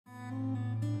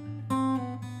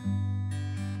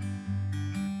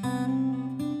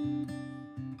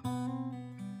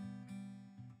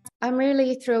I'm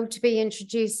really thrilled to be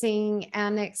introducing our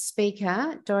next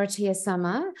speaker, Dorothea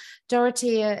Sommer.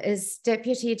 Dorothea is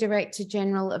Deputy Director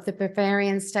General of the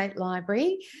Bavarian State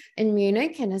Library in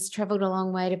Munich and has travelled a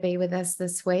long way to be with us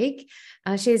this week.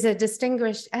 She has a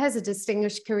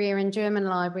distinguished career in German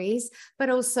libraries,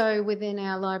 but also within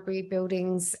our library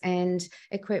buildings and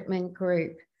equipment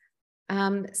group.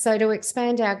 So to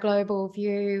expand our global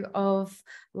view of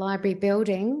library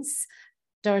buildings,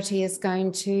 Dorothea is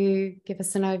going to give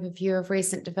us an overview of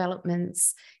recent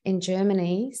developments in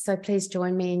Germany. So please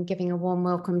join me in giving a warm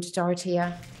welcome to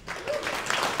Dorothea.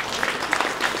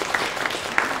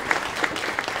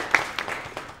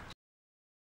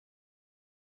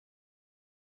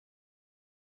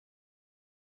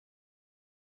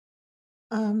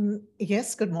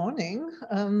 Yes, good morning.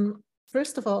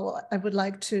 First of all, I would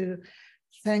like to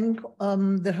thank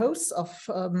the hosts of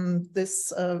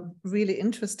this really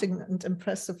interesting and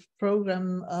impressive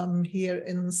program here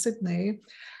in Sydney,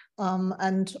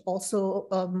 and also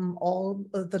all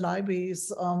the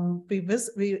libraries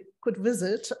we could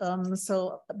visit.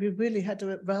 So we really had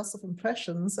a wealth of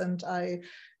impressions, and I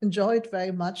enjoyed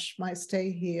very much my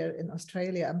stay here in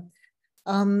Australia.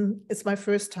 It's my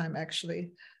first time,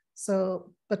 actually.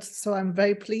 So I'm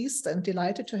very pleased and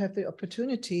delighted to have the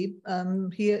opportunity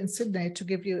here in Sydney to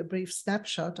give you a brief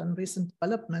snapshot on recent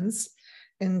developments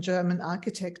in German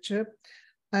architecture.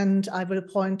 And I will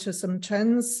point to some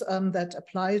trends that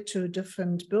apply to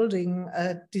different building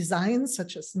designs,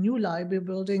 such as new library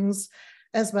buildings,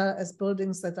 as well as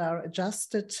buildings that are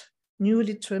adjusted,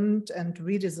 newly trimmed and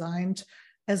redesigned,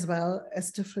 as well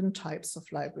as different types of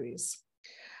libraries.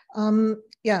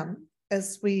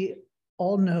 As we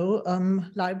all know,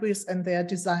 libraries and their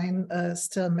design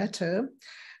still matter.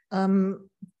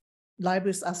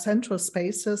 Libraries are central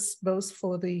spaces, both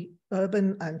for the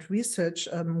urban and research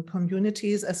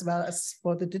communities, as well as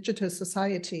for the digital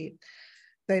society.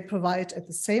 They provide at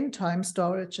the same time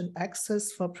storage and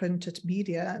access for printed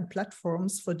media and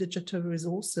platforms for digital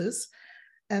resources,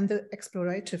 and the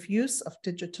explorative use of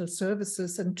digital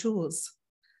services and tools.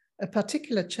 A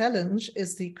particular challenge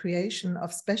is the creation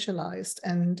of specialized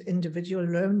and individual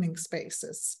learning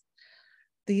spaces.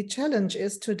 The challenge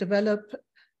is to develop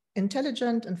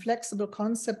intelligent and flexible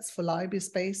concepts for library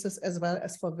spaces, as well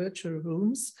as for virtual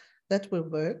rooms that will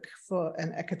work for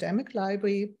an academic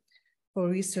library, for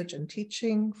research and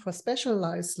teaching, for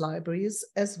specialized libraries,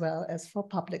 as well as for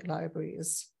public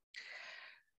libraries.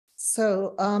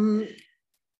 So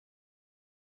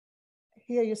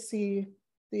here you see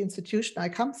the institution I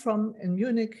come from in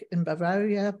Munich, in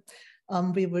Bavaria.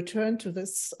 We return to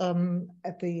this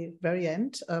at the very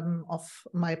end of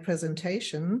my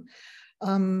presentation.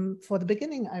 For the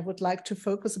beginning, I would like to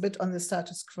focus a bit on the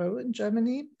status quo in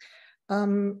Germany.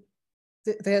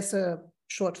 There's a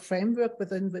short framework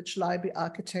within which library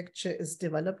architecture is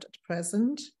developed at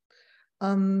present.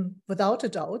 Without a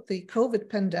doubt, the COVID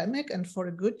pandemic, and for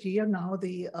a good year now,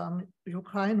 the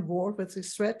Ukraine war with the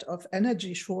threat of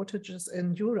energy shortages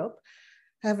in Europe,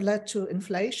 have led to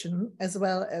inflation, as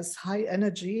well as high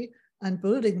energy and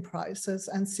building prices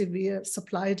and severe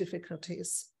supply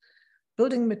difficulties.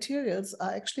 Building materials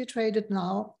are actually traded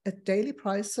now at daily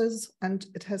prices, and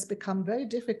it has become very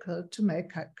difficult to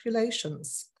make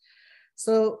calculations.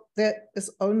 So there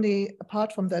is only,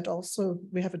 apart from that, also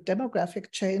we have a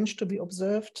demographic change to be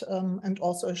observed, and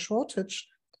also a shortage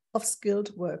of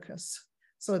skilled workers.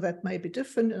 So that may be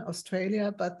different in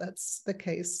Australia, but that's the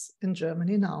case in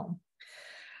Germany now.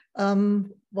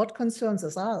 What concerns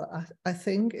us all, I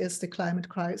think, is the climate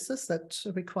crisis that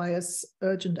requires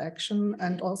urgent action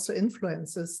and also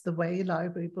influences the way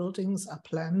library buildings are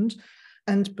planned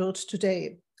and built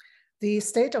today. The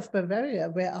state of Bavaria,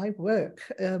 where I work,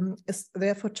 is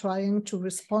therefore trying to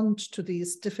respond to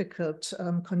these difficult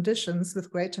conditions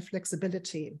with greater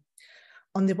flexibility.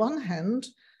 On the one hand,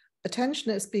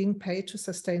 attention is being paid to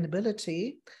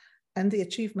sustainability and the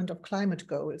achievement of climate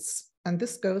goals. And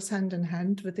this goes hand in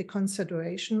hand with the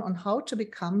consideration on how to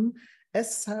become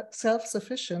as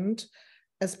self-sufficient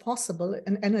as possible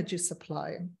in energy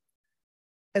supply.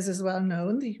 As is well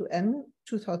known, the UN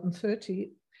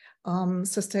 2030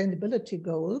 sustainability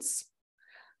goals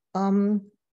and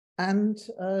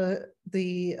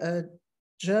the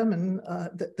German,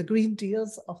 the Green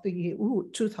Deals of the EU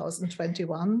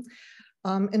 2021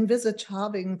 envisage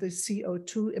halving the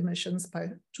CO2 emissions by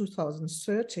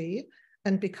 2030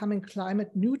 and becoming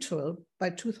climate neutral by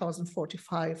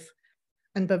 2045.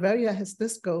 And Bavaria has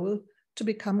this goal to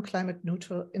become climate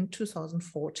neutral in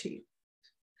 2040.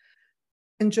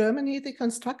 In Germany, the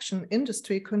construction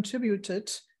industry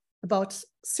contributed about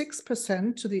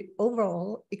 6% to the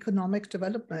overall economic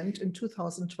development in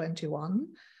 2021,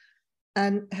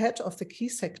 and head of the key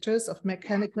sectors of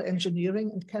mechanical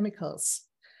engineering and chemicals.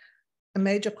 A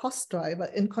major cost driver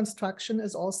in construction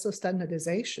is also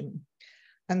standardization.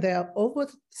 And there are over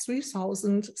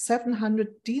 3,700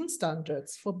 DIN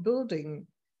standards for building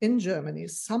in Germany,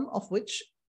 some of which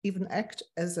even act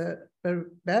as a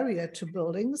barrier to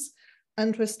buildings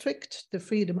and restrict the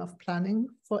freedom of planning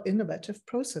for innovative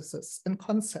processes and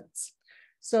concepts.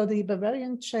 So the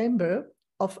Bavarian Chamber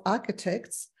of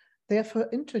Architects therefore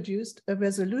introduced a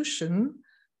resolution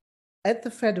at the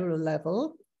federal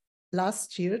level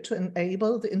last year to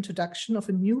enable the introduction of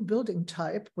a new building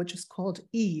type, which is called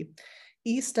E.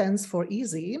 E stands for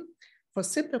easy, for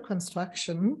simple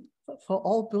construction for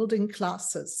all building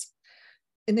classes.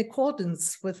 In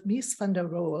accordance with Mies van der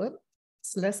Rohe,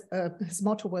 his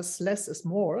motto was less is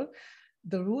more,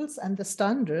 the rules and the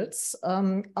standards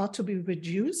are to be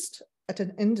reduced at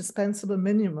an indispensable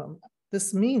minimum.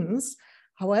 This means,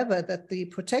 however, that the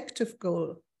protective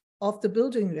goal of the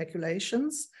building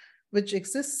regulations, which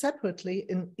exist separately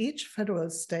in each federal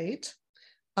state,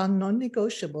 are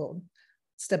non-negotiable.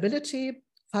 Stability,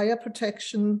 fire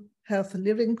protection, healthy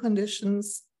living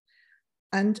conditions,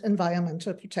 and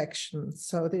environmental protection.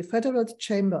 So the Federal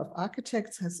Chamber of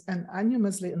Architects has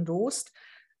unanimously endorsed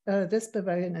this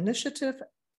Bavarian initiative,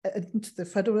 and the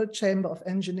Federal Chamber of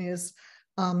Engineers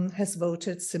has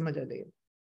voted similarly.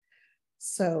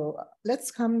 So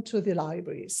let's come to the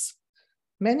libraries.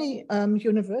 Many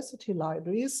university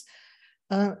libraries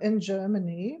in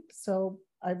Germany, so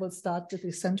I will start with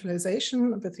the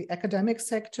centralization with the academic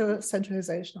sector,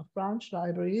 centralization of branch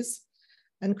libraries,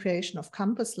 and creation of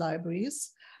campus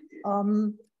libraries.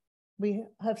 We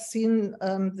have seen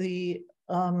a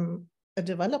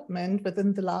development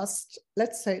within the last,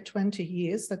 let's say, 20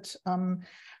 years that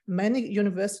many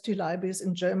university libraries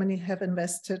in Germany have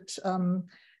invested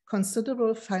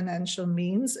considerable financial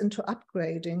means into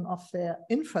upgrading of their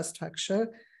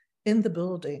infrastructure in the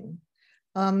building.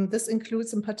 This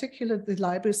includes in particular the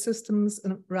library systems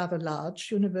in rather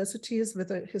large universities with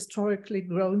a historically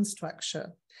grown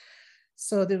structure.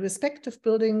 So the respective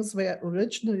buildings were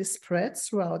originally spread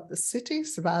throughout the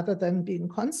cities rather than being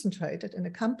concentrated in a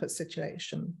campus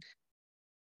situation.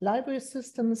 Library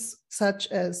systems such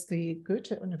as the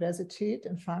Goethe-Universität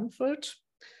in Frankfurt,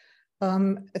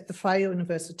 at the Freie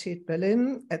Universität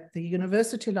Berlin, at the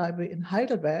University Library in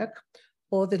Heidelberg,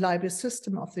 or the library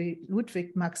system of the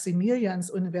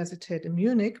Ludwig-Maximilians-Universität in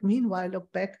Munich, meanwhile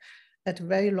look back at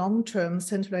very long-term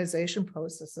centralization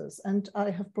processes. And I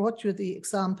have brought you the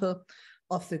example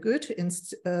of the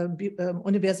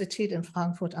Goethe-Universität in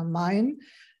Frankfurt am Main,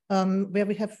 where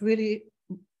we have really,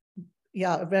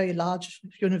 a very large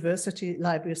university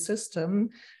library system.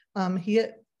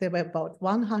 Here, there were about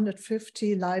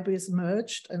 150 libraries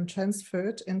merged and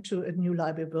transferred into a new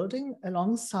library building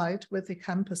alongside with the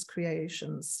campus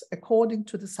creations, according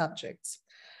to the subjects.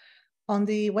 On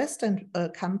the Western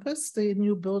campus, the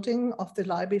new building of the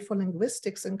Library for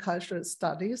Linguistics and Cultural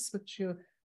Studies, which you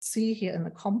see here in the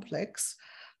complex,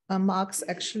 marks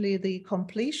actually the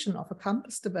completion of a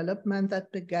campus development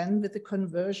that began with the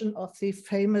conversion of the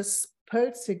famous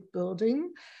Pelzig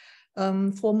building,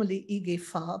 formerly IG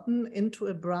Farben, into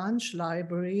a branch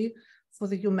library for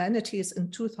the humanities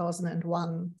in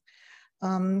 2001.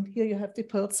 Here you have the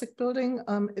Pelzig building.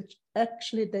 It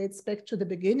actually dates back to the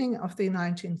beginning of the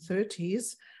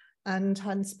 1930s, and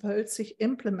Hans Pelzig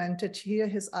implemented here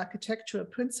his architectural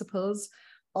principles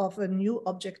of a new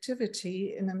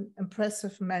objectivity in an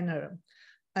impressive manner.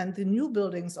 And the new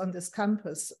buildings on this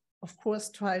campus, of course,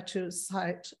 try to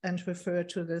cite and refer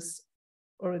to this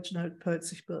original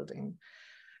Pelzig building.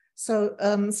 So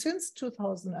since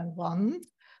 2001,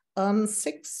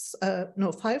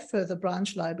 5 further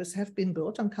branch libraries have been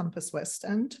built on Campus West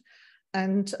End,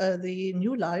 and the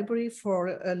new library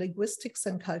for linguistics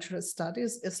and cultural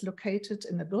studies is located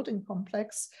in a building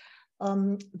complex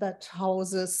that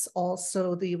houses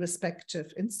also the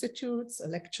respective institutes, a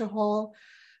lecture hall,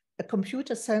 a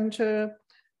computer center,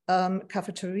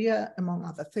 cafeteria, among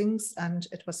other things, and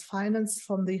it was financed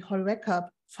from the Horeca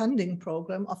funding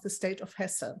program of the state of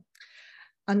Hesse,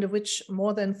 under which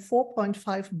more than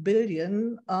 4.5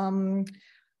 billion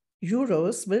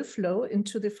euros will flow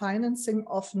into the financing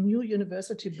of new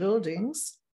university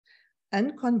buildings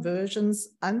and conversions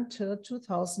until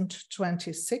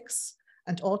 2026.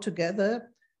 And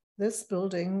altogether, this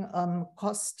building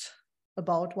cost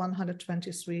about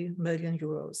 123 million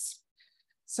euros.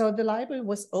 So the library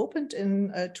was opened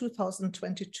in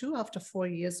 2022 after 4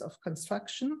 years of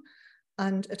construction,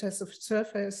 and it has a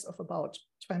surface of about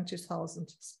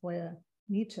 20,000 square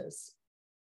meters.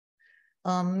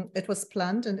 It was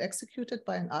planned and executed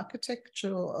by an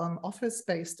architectural office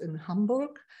based in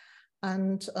Hamburg,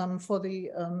 And for the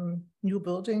new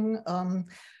building,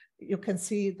 you can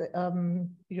see that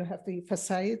you have the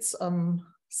facades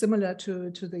similar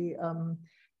to the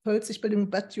Perkins building,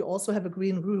 but you also have a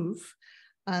green roof.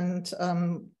 And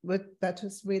that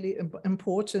is really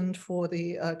important for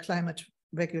the climate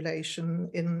regulation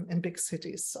in big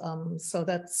cities. So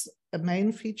that's a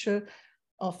main feature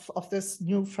of this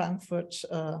new Frankfurt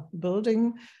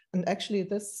building. And actually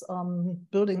this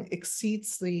building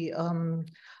exceeds the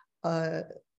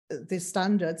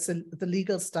standards, the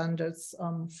legal standards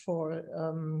for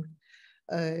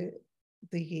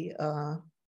the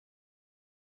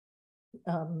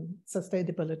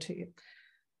sustainability.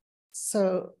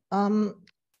 So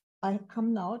I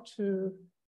come now to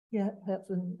have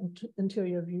an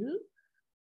interior view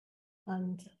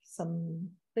and some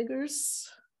figures.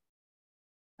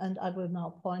 And I will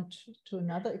now point to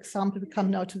another example. We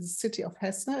come now to the city of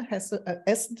Hessen.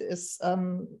 Essen is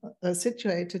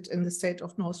situated in the state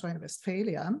of North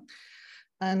Rhine-Westphalia.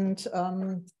 And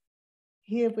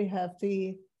here we have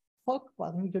the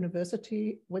Folkwang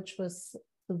University, which was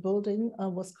the building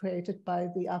was created by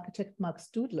the architect Max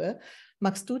Dudler.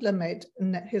 Max Dudler made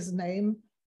his name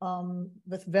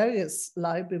with various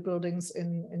library buildings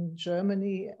in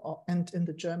Germany and in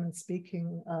the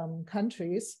German-speaking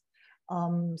countries.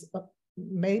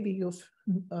 Maybe you've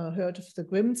heard of the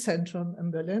Grimm Zentrum in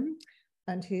Berlin,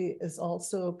 and he is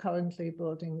also currently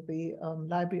building the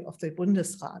Library of the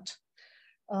Bundesrat.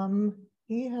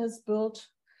 He has built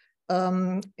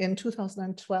in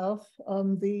 2012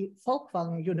 the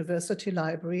Folkwang University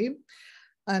Library,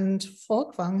 and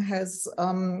Folkwang has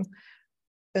a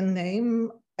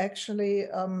name actually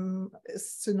is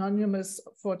synonymous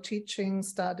for teaching,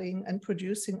 studying, and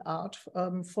producing art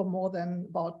for more than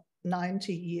about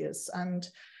 90 years. And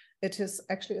it is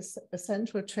actually a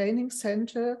central training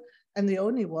center and the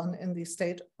only one in the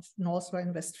state of North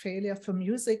Rhine-Westphalia for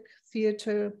music,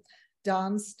 theater,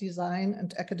 dance, design,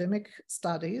 and academic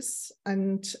studies.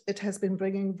 And it has been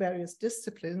bringing various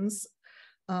disciplines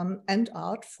and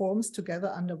art forms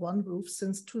together under one roof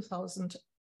since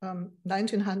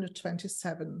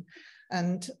 1927.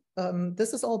 And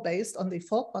this is all based on the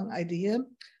Folkwang idea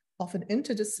of an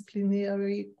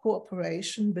interdisciplinary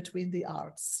cooperation between the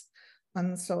arts.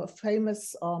 And so a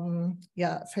famous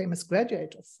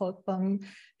graduate of Folkwang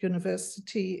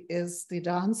University is the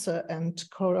dancer and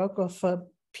choreographer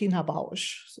Pina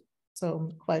Bausch, so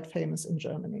quite famous in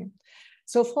Germany.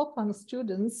 So Folkwang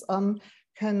students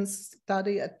can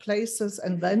study at places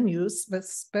and venues with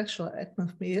special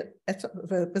atmosphere,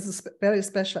 with a very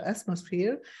special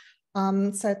atmosphere,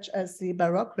 such as the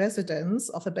Baroque residence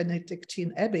of a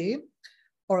Benedictine abbey,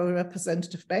 or a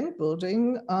representative bank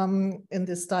building in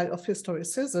the style of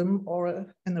historicism,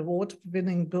 or an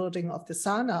award-winning building of the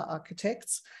Sana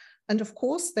architects. And of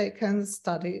course, they can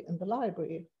study in the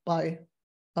library by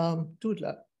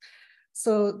Dudler.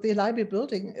 So the library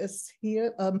building is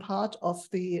here part of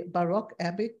the Baroque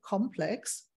abbey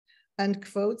complex and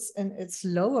quotes in its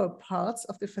lower parts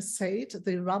of the facade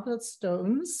the rubble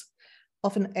stones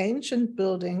of an ancient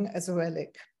building as a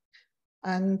relic.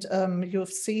 And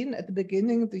you've seen at the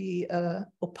beginning the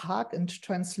opaque and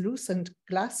translucent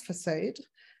glass facade.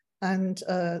 And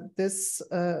this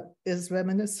is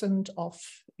reminiscent of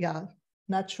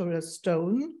natural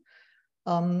stone,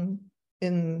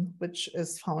 which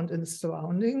is found in the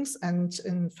surroundings. And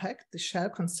in fact, the shell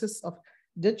consists of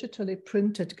digitally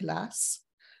printed glass.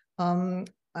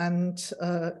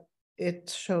 It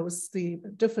shows the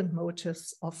different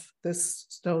motifs of this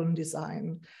stone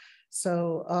design.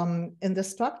 So in the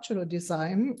structural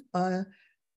design,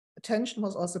 attention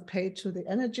was also paid to the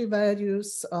energy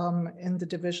values in the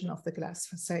division of the glass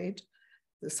facade.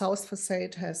 The south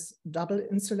facade has double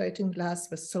insulating glass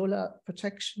with solar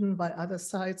protection, while other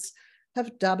sides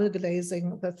have double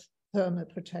glazing with thermal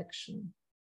protection.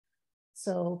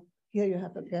 So here you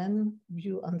have again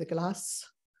view on the glass.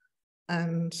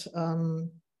 And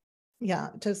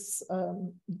it is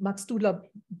Max Dudler,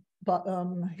 but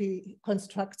he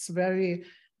constructs very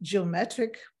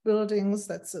geometric buildings.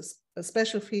 That's a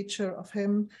special feature of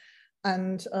him.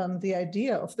 And the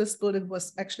idea of this building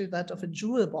was actually that of a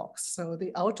jewel box. So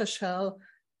the outer shell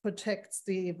protects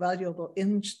the valuable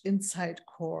inside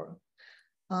core.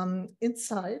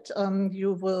 Inside,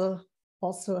 you will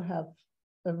also have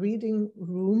a reading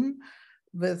room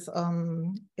with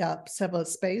several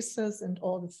spaces, and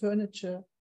all the furniture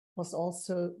was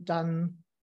also done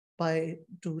by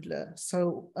Dudler.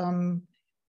 So in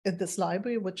this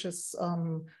library, which is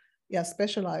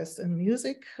specialized in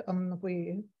music, there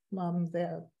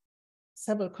are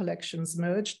several collections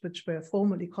merged, which were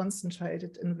formerly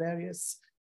concentrated in various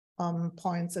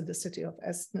points in the city of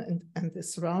Essen and the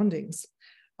surroundings.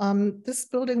 This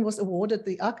building was awarded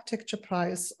the Architecture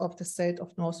Prize of the state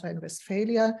of North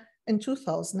Rhine-Westphalia in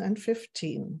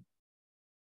 2015.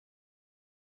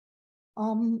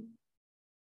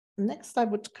 Next, I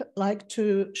would like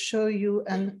to show you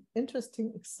an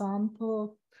interesting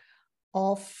example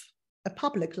of a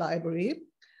public library,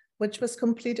 which was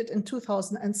completed in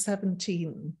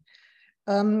 2017.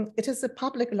 It is a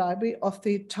public library of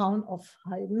the town of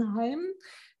Heidenheim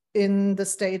in the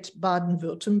state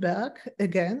Baden-Württemberg.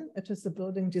 Again, it is a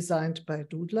building designed by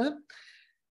Dudler.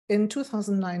 In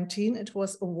 2019, it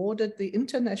was awarded the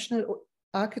International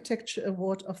Architecture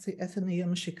Award of the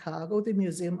Atheneum Chicago, the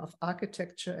Museum of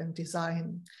Architecture and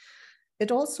Design.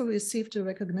 It also received a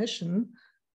recognition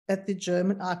at the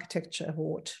German Architecture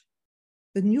Award.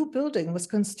 The new building was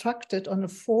constructed on a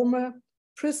former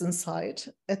prison site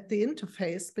at the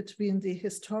interface between the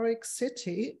historic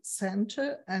city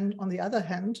center and, on the other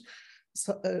hand,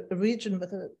 a region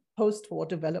with a post-war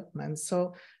development.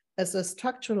 So as a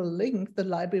structural link, the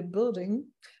library building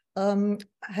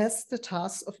has the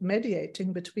task of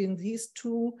mediating between these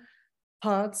two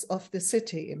parts of the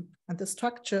city. And the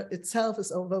structure itself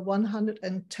is over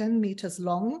 110 meters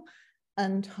long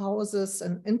and houses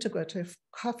an integrative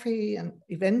cafe and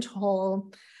event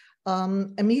hall, a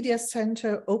media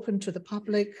center open to the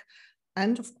public,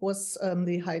 and of course,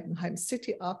 the Heidenheim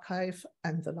City Archive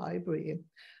and the library.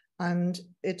 And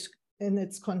in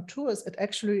its contours, it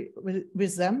actually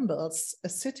resembles a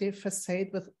city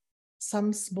facade with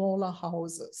some smaller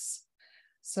houses.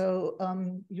 So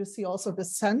you see also the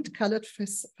sand-colored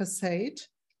facade.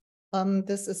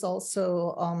 This is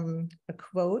also a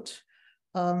quote,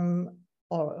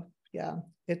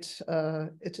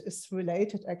 it is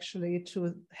related actually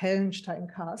to Hellenstein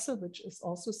Castle, which is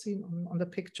also seen on the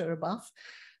picture above.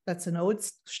 That's an old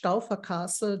Staufer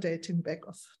castle dating back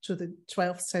to the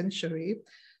 12th century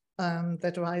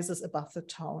that rises above the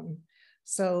town.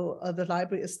 So the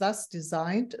library is thus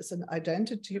designed as an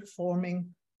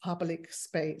identity-forming public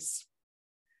space.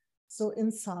 So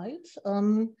inside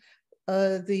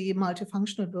the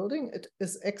multifunctional building, it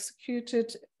is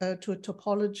executed to a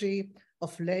topology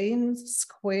of lane,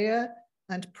 square,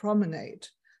 and promenade.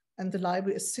 And the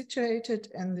library is situated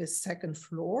in the second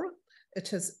floor. It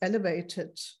has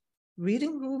elevated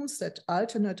reading rooms that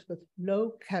alternate with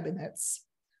low cabinets.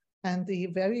 And the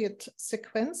varied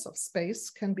sequence of space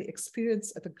can be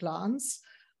experienced at a glance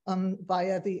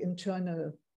via the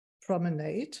internal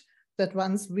promenade that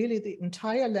runs really the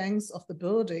entire length of the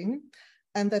building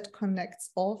and that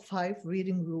connects all 5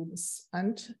 reading rooms.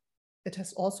 And it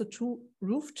has also 2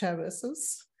 roof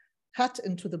terraces cut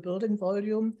into the building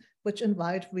volume, which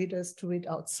invite readers to read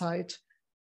outside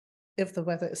if the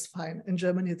weather is fine. In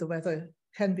Germany, the weather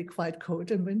can be quite cold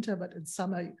in winter, but in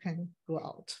summer you can go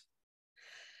out.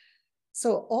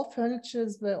 So all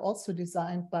furnitures were also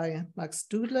designed by Max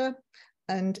Dudler,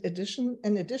 and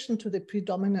in addition to the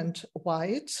predominant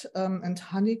white and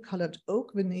honey-colored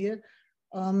oak veneer,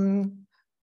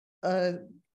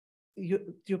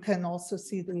 you can also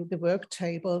see the work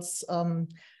tables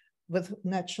with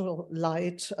natural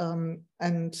light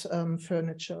and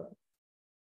furniture.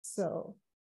 So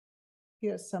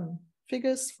here's some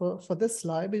figures for this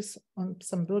library on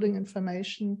some building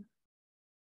information.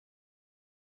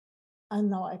 And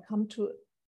now I come to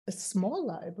a small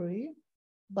library,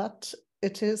 but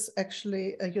it is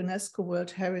actually a UNESCO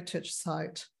World Heritage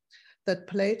Site that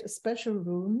played a special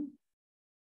role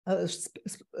in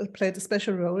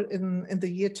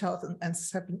the year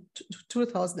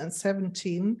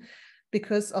 2017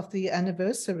 because of the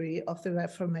anniversary of the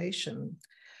Reformation.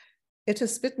 It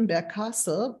is Wittenberg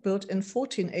Castle, built in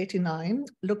 1489,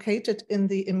 located in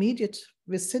the immediate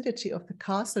vicinity of the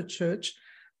castle church,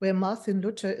 where Martin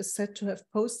Luther is said to have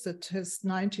posted his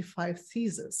 95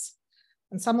 Theses.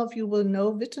 And some of you will know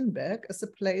Wittenberg as a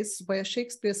place where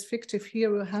Shakespeare's fictive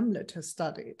hero Hamlet has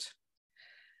studied.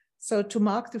 So to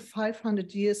mark the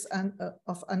 500 years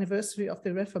of anniversary of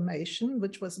the Reformation,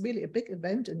 which was really a big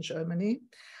event in Germany,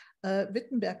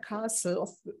 Wittenberg Castle, of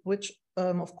which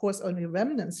of course only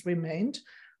remnants remained,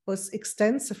 was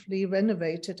extensively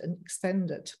renovated and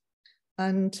extended.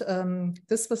 And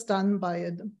this was done by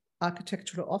an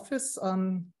architectural office,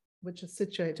 which is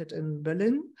situated in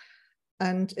Berlin.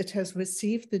 And it has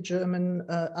received the German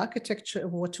Architecture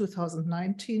Award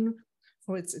 2019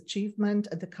 for its achievement.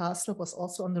 And the castle was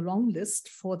also on the long list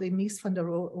for the Mies van der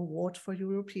Rohe Award for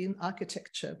European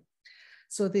Architecture.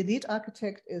 So the lead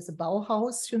architect is a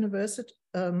Bauhaus University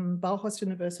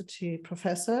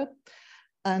professor.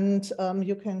 And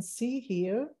you can see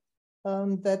here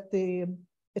that the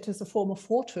it is a former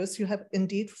fortress. You have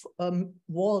indeed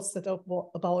walls that are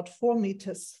about 4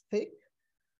 meters thick.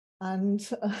 And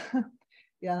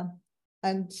yeah,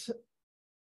 and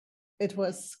it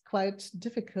was quite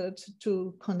difficult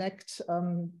to connect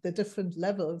the different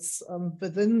levels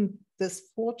within this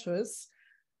fortress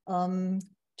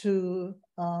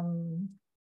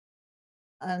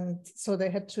and so they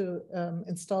had to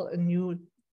install a new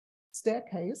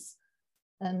staircase.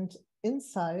 And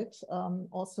inside,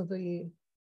 also the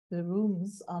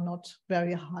rooms are not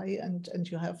very high, and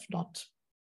you have not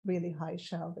really high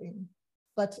shelving.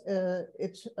 But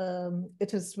it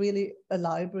is really a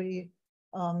library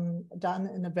done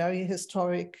in a very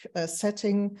historic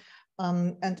setting,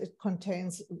 and it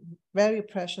contains very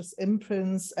precious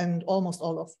imprints and almost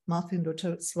all of Martin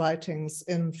Luther's writings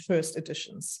in first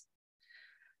editions.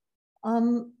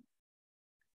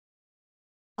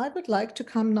 I would like to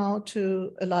come now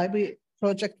to a library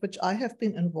project which I have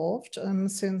been involved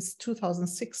since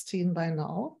 2016 by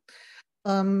now.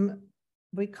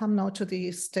 We come now to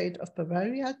the state of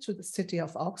Bavaria, to the city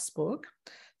of Augsburg.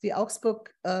 The Augsburg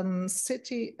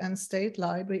City and State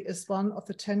Library is one of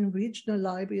the 10 regional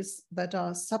libraries that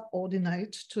are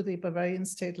subordinate to the Bavarian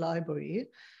State Library.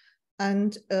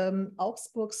 And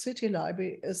Augsburg City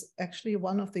Library is actually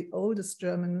one of the oldest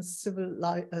German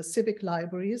civic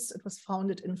libraries. It was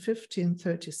founded in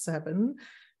 1537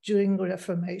 during the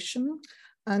Reformation,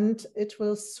 and it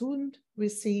will soon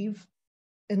receive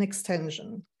an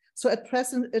extension. So at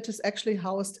present, it is actually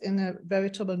housed in a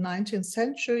veritable 19th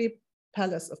century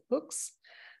palace of books.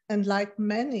 And like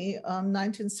many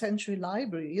 19th century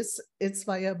libraries, its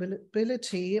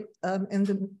viability in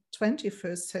the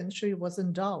 21st century was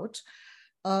in doubt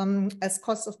as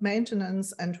costs of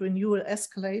maintenance and renewal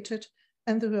escalated,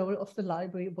 and the role of the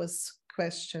library was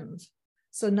questioned.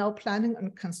 So now planning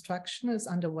and construction is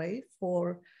underway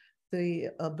for the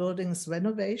building's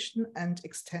renovation and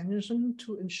extension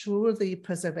to ensure the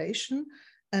preservation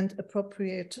and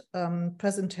appropriate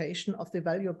presentation of the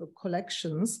valuable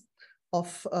collections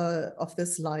of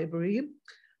this library.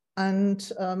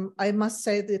 And I must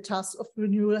say the task of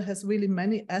renewal has really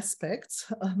many aspects.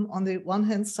 On the one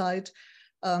hand side,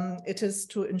 it is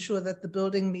to ensure that the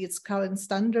building meets current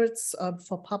standards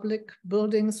for public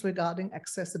buildings regarding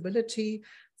accessibility,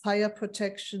 fire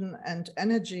protection, and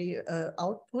energy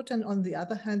output. And on the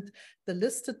other hand, the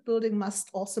listed building must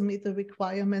also meet the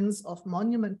requirements of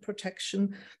monument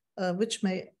protection, which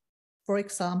may, for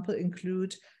example,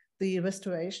 include the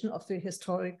restoration of the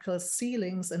historical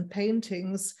ceilings and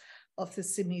paintings of the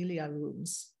similia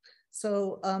rooms.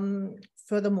 So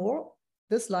furthermore,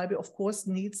 this library, of course,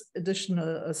 needs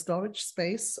additional storage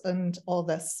space, and all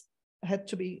this had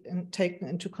to be taken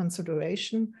into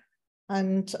consideration.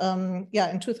 And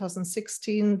yeah, in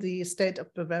 2016, the state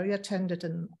of Bavaria tendered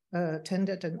an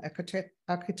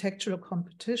architectural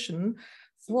competition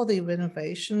for the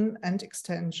renovation and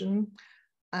extension.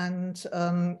 And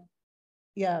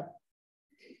yeah,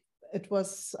 it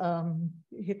was,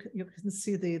 you can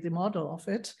see the model of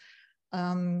it.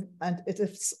 And it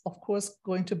is, of course,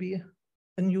 going to be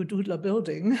a new doodler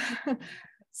building.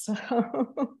 So,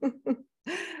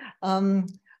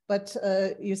 but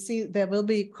you see, there will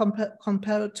be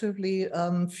comparatively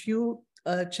few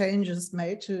changes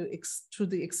made to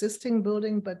the existing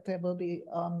building, but there will be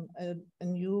a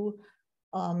new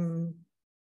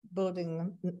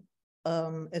building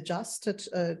adjusted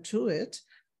to it.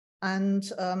 And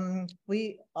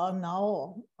we are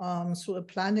now through a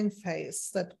planning phase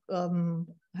that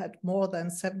had more than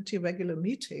 70 regular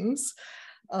meetings.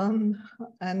 And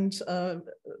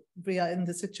we are in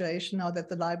the situation now that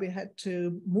the library had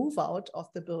to move out of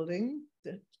the building,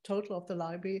 the total of the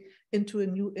library, into a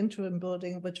new interim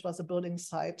building, which was a building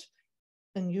site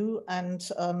anew. And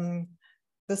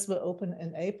this will open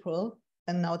in April.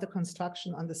 And now the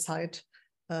construction on the site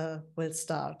will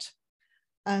start.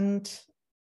 And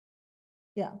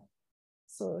yeah,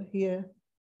 so here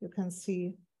you can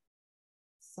see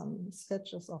some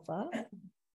sketches of that.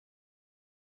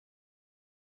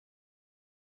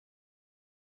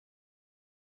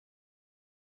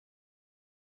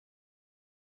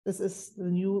 This is the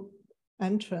new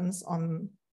entrance on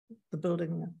the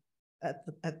building at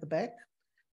the back.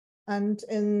 And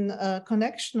in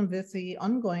connection with the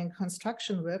ongoing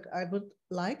construction work, I would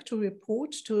like to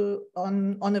report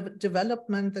on a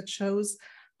development that shows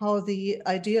how the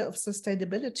idea of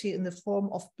sustainability in the form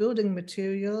of building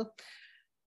material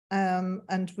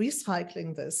and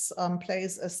recycling this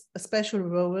plays a special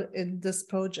role in this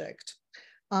project.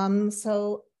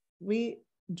 So we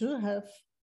do have,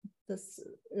 this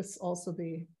is also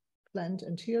the planned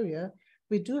interior,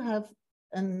 we do have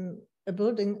a a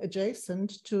building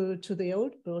adjacent to the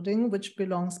old building, which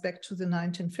belongs back to the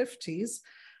 1950s.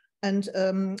 And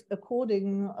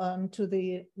according to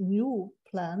the new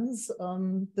plans,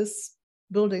 this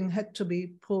building had to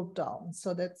be pulled down.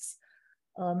 So that's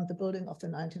the building of the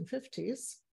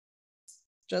 1950s.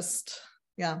 Just,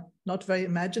 yeah, not very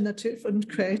imaginative and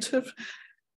creative.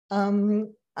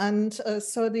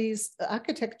 So these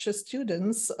architecture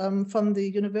students from the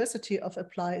University of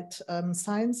Applied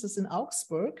Sciences in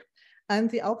Augsburg and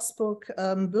the Augsburg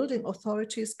building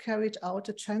authorities carried out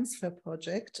a transfer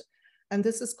project. And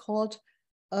this is called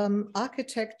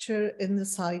Architecture in the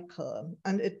Cycle.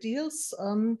 And it deals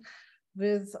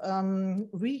with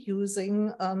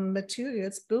reusing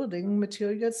materials, building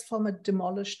materials from a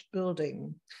demolished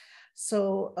building.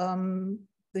 So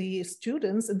the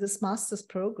students in this master's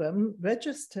program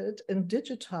registered and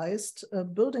digitized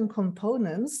building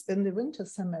components in the winter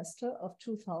semester of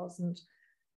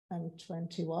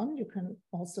 2021. You can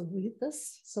also read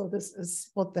this. So this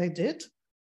is what they did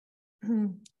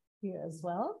here as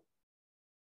well.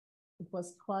 It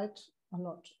was quite a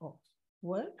lot of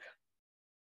work.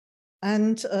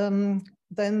 And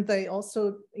then they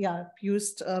also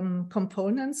used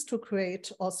components to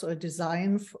create also a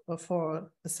design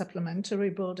for a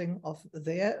supplementary building of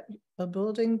their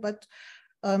building, but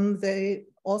they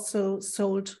also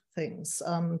sold things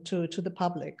to the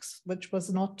public, which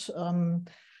was not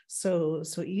so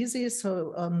easy.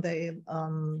 So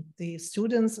the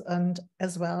students and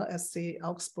as well as the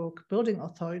Augsburg building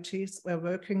authorities were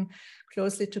working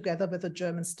closely together with a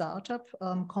German startup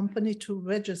company to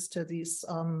register these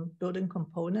building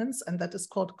components, and that is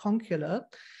called Concula.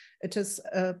 It is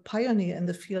a pioneer in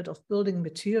the field of building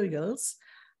materials,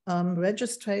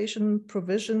 registration,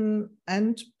 provision,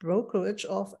 and brokerage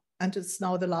of, and it's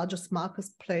now the largest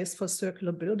marketplace for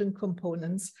circular building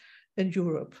components in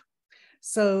Europe.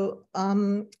 So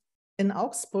in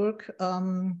Augsburg,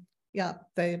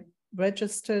 they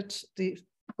registered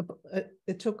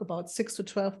it took about 6 to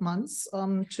 12 months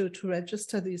to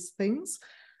register these things.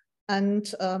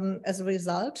 And as a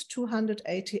result,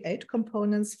 288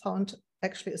 components found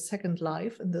actually a second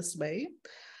life in this way.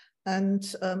 And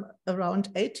around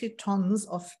 80 tons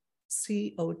of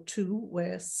CO2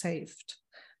 were saved.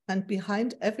 And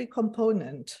behind every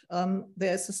component,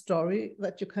 there's a story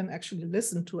that you can actually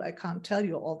listen to. I can't tell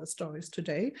you all the stories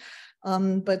today,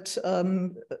 but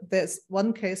there's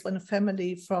one case when a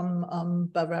family from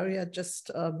Bavaria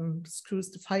just screws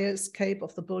the fire escape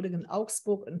of the building in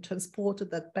Augsburg and transported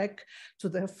that back to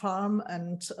their farm.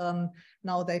 And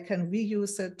now they can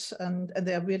reuse it, and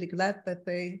they're really glad that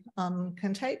they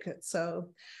can take it.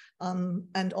 So.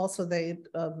 And also they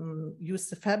use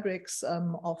the fabrics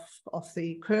of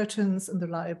the curtains in the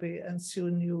library and sew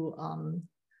new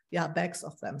bags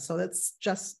of them. So that's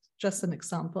just an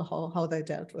example how they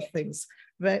dealt with things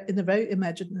in a very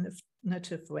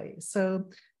imaginative way. So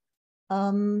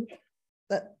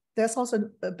there's also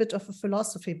a bit of a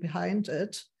philosophy behind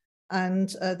it. And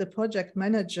the project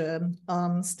manager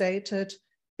stated,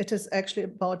 it is actually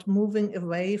about moving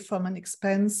away from an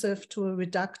expensive to a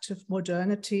reductive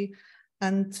modernity.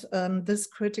 And this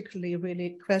critically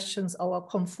really questions our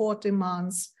comfort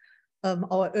demands,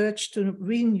 our urge to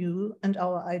renew, and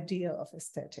our idea of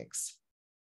aesthetics.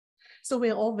 So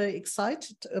we're all very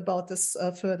excited about this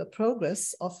further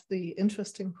progress of the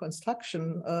interesting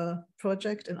construction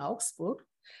project in Augsburg,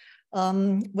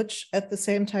 which at the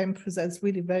same time presents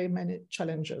really very many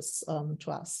challenges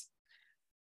to us.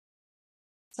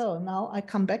 So now I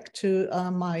come back to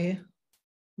my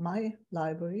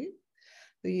library,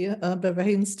 the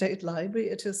Bavarian State Library.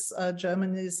 It is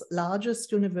Germany's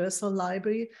largest universal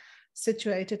library,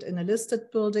 situated in a listed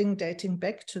building dating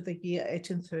back to the year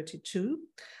 1832.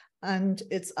 And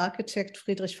its architect,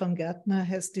 Friedrich von Gärtner,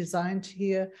 has designed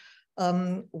here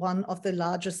one of the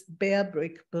largest bare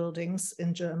brick buildings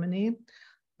in Germany.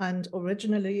 And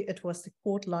originally it was the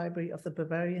court library of the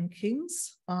Bavarian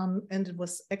kings, and it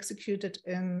was executed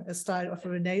in a style of a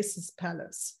Renaissance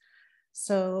palace.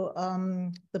 So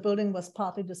the building was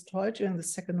partly destroyed during the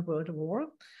Second World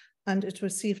War, and it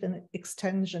received an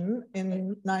extension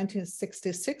in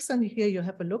 1966. And here you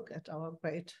have a look at our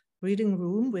great reading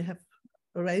room. We have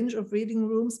a range of reading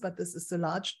rooms, but this is the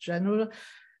large general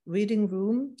reading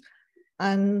room.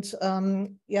 And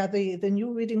the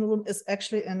new reading room is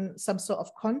actually in some sort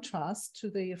of contrast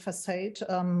to the facade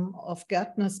of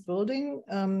Gärtner's building.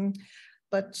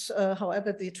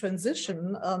 However, the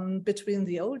transition between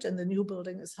the old and the new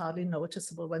building is hardly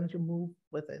noticeable when you move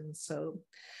within. So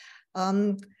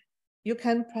you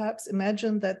can perhaps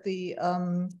imagine that the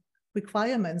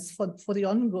requirements for the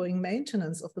ongoing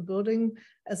maintenance of the building,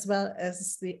 as well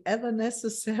as the ever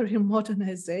necessary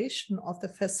modernization of the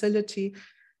facility,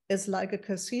 is like a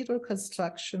cathedral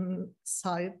construction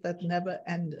site that never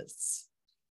ends.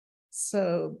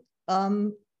 So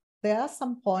there are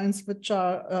some points which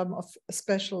are of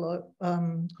special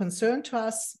concern to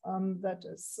us. That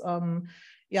is,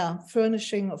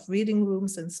 furnishing of reading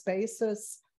rooms and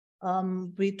spaces.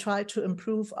 We try to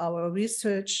improve our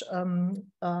research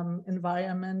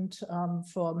environment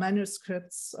for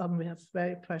manuscripts. We have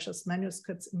very precious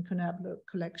manuscripts in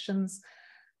collections.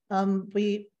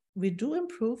 We do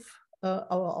improve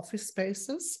our office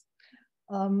spaces.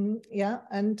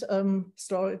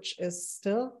 Storage is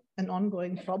still an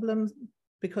ongoing problem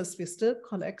because we still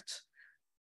collect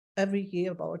every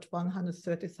year about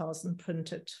 130,000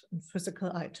 printed and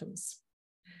physical items.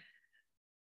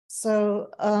 So,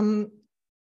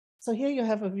 so here you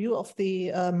have a view of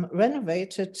the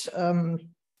renovated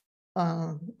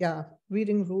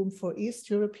reading room for East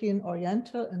European,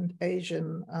 Oriental, and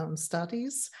Asian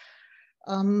studies.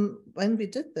 When we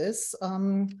did this,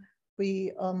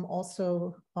 we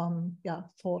also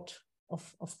thought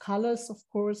of colors, of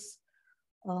course,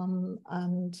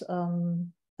 and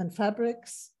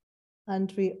fabrics,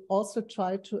 and we also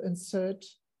tried to insert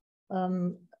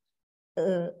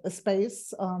a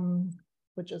space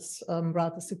which is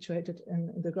rather situated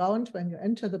in the ground when you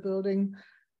enter the building,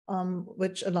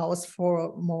 which allows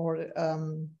for more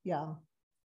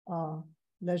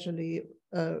leisurely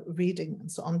reading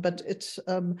and so on. But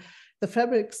the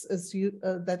fabrics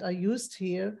that are used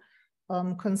here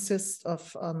consist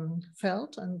of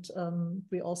felt, and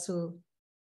we also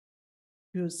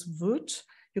use wood.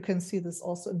 You can see this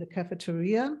also in the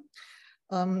cafeteria.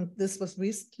 This was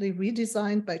recently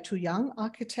redesigned by two young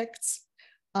architects,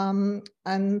 and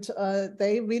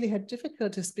they really had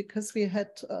difficulties because we had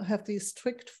have these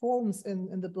strict forms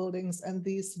in the buildings and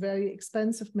these very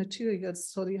expensive materials.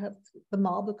 So you have the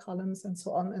marble columns and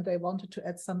so on, and they wanted to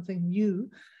add something new.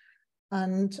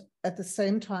 And at the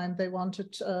same time, they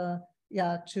wanted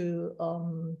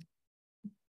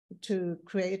to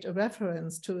create a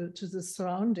reference to the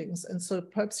surroundings. And so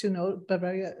perhaps, you know,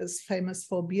 Bavaria is famous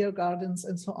for beer gardens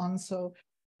and so on. So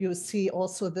you see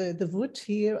also the wood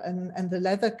here and the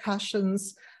leather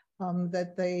cushions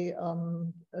that they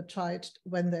tried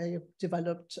when they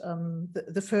developed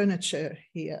the furniture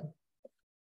here.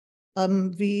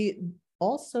 We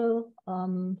also,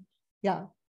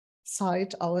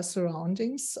 cite our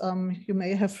surroundings. You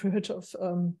may have heard of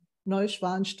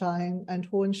Neuschwanstein and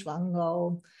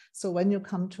Hohenschwangau. So when you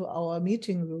come to our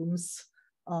meeting rooms,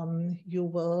 you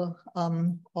will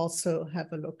also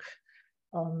have a look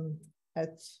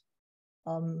at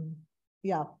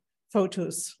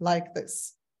photos like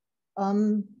this.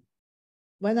 When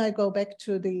I go back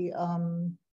to the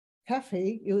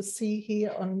cafe, you'll see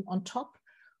here on top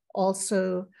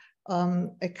also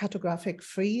a cartographic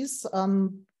frieze,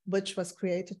 which was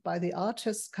created by the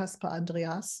artist Caspar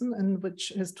Andreasen, and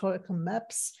which historical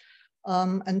maps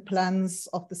and plans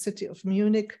of the city of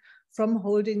Munich from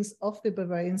holdings of the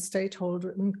Bavarian State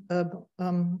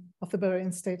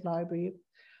Library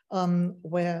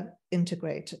were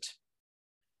integrated.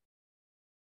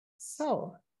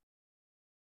 So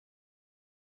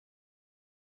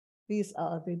these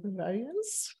are the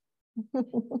Bavarians.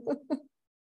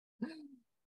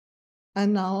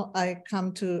 And now I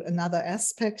come to another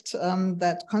aspect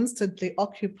that constantly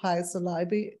occupies the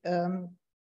library, and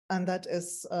that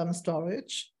is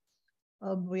storage.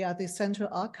 We are the Central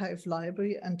Archive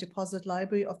Library and Deposit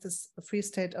Library of the Free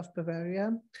State of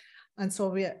Bavaria. And so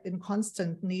we are in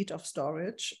constant need of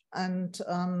storage. And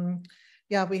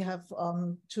we have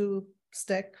two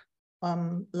stack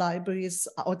libraries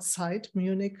outside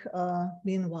Munich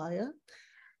meanwhile.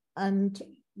 And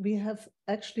we have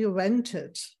actually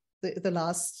rented the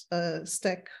last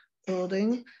stack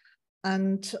building.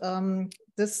 And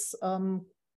this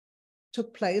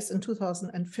took place in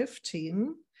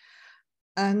 2015.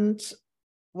 And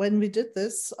when we did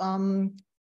this,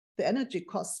 the energy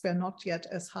costs were not yet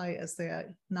as high as they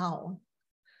are now.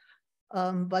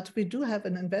 But we do have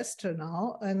an investor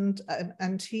now, and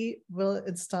he will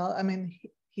install, I mean,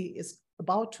 he is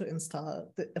about to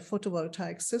install a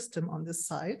photovoltaic system on this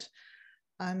site.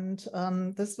 And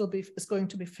this is going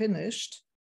to be finished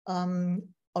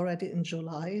already in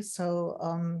July, so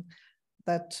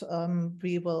that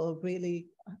we will really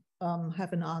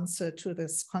have an answer to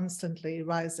this constantly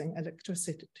rising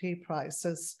electricity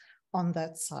prices on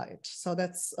that site. So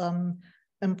that's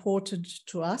important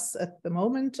to us at the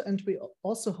moment, and we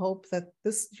also hope that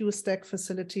this new stack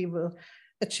facility will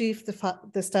achieve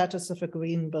the status of a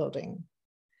green building.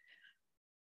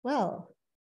 Well,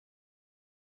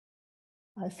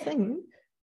 I think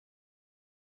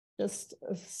just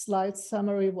a slight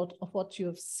summary of what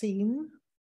you've seen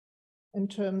in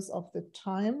terms of the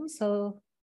time. So,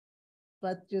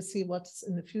 but you see what's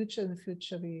in the future. In the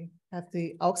future, we have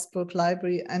the Augsburg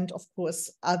Library and, of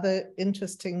course, other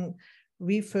interesting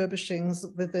refurbishings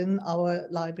within our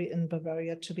library in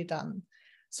Bavaria to be done.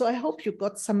 So I hope you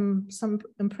got some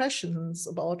impressions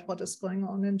about what is going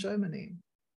on in Germany.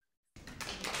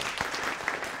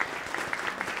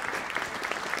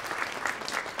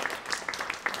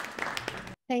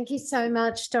 Thank you so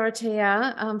much,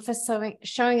 Dorothea, for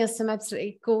showing us some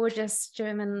absolutely gorgeous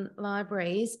German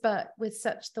libraries, but with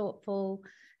such thoughtful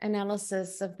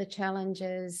analysis of the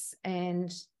challenges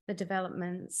and the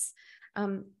developments.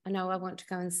 I know I want to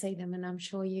go and see them, and I'm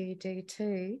sure you do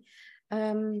too.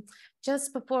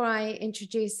 Just before I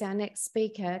introduce our next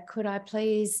speaker, could I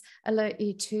please alert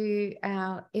you to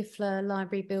our IFLA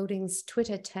Library Buildings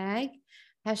Twitter tag,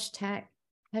 hashtag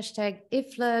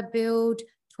IFLA Build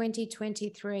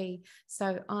 2023,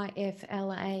 so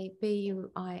IFLA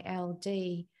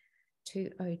BUILD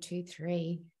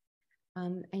 2023.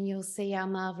 And you'll see our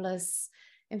marvelous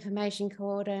information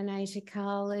coordinator,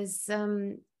 Carl, has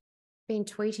been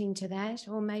tweeting to that,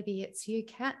 or maybe it's you,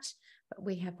 Kat, but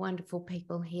we have wonderful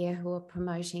people here who are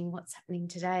promoting what's happening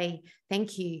today.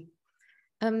 Thank you.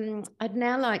 I'd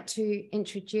now like to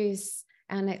introduce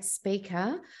our next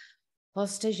speaker,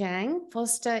 Foster Zhang.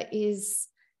 Foster is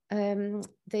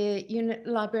the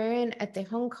librarian at the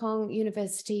Hong Kong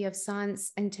University of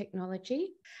Science and Technology.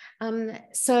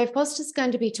 So Foster's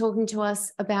going to be talking to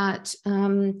us about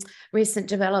recent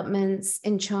developments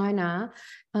in China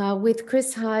with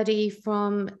Chris Hardie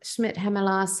from Schmidt,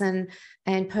 Lassen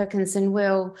and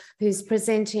Perkins&Will, who's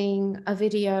presenting a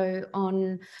video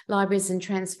on libraries and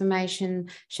transformation,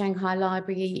 Shanghai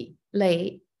Library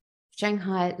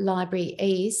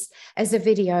East, as a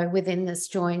video within this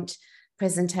joint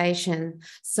presentation.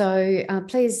 So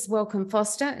please welcome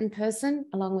Foster in person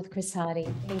along with Chris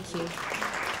Hardie. Thank you.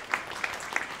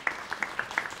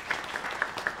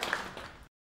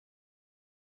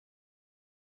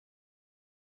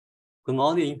 Good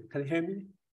morning. Can you hear me?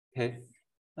 Okay.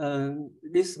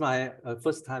 This is my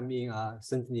first time in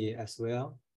Sydney as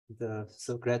well.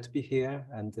 So glad to be here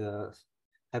and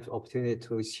have the opportunity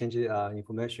to exchange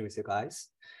information with you guys.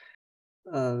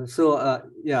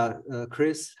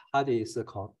 Chris Hardie is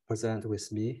present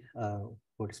with me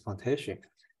for this presentation.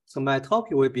 So my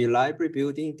topic will be library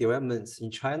building developments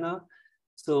in China.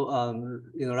 So,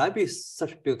 library is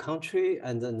such a big country,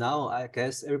 and now I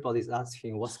guess everybody's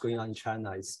asking what's going on in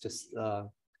China. It's just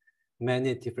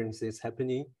many different things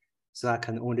happening. So I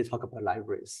can only talk about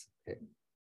libraries, okay?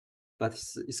 But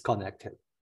it's connected.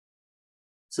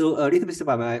 So a little bit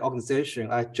about my organization.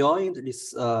 I joined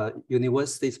this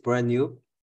university. It's brand new.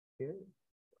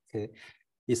 Okay.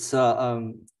 It's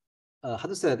how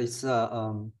to say it? It's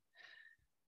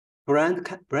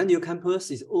brand new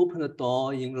campus. Is opened the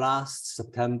door in last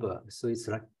September. So it's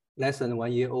like less than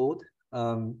 1 year old.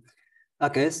 I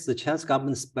guess the Chinese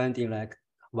government spending like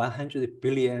 100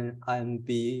 billion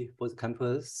RMB for the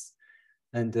campus.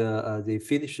 And they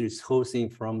finished this whole thing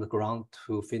from the ground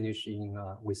to finish in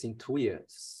within 2 years.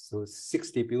 So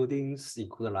 60 buildings,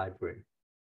 including the library.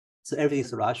 So everything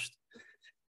is rushed.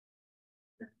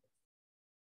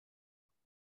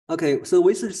 Okay, so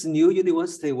with this new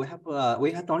university, we have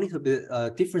done a little bit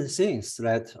different things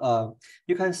that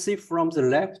you can see from the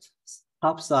left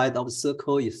top side of the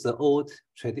circle is the old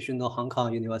traditional Hong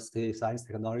Kong University Science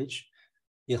Technology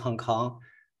in Hong Kong.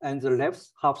 And the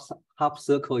left half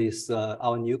circle is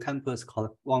our new campus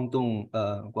called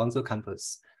Guangzhou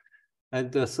campus.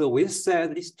 And so we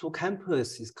said these two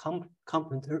campuses is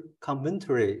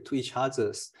complementary to each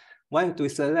other's. Why do we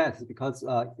say that? Because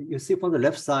you see from the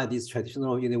left side, these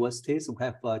traditional universities, we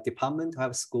have department, we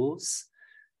have schools.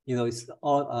 It's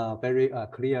all very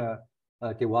clear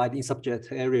divided in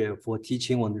subject area for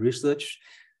teaching and research.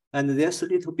 And there's a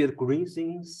little bit of green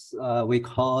things we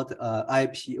called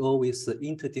IPO with the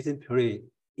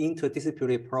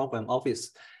interdisciplinary program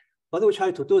office. What we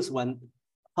try to do is when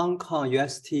Hong Kong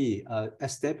UST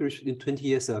established in 20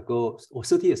 years ago or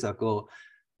 30 years ago,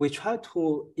 we try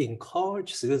to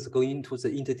encourage students going into the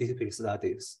interdisciplinary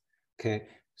studies. Okay,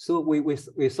 so we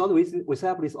set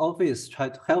up this office, try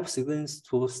to help students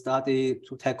to study,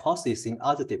 to take courses in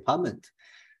other departments,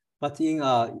 but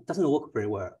it doesn't work very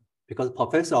well. Because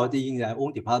professors already in their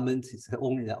own department, it's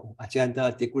only their own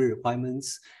agenda, degree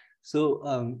requirements. So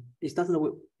it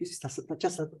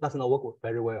just doesn't work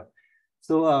very well.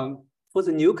 So for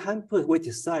the new campus, we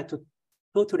decided to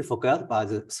totally forget about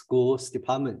the schools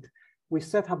department. We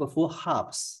set up 4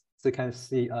 hubs. So you can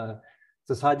see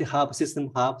society hubs, system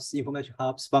hubs, information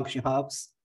hubs, function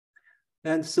hubs.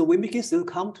 And so when begin to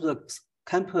come to the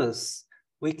campus,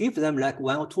 we give them like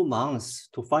 1 or 2 months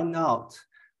to find out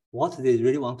what they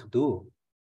really want to do.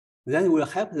 Then we'll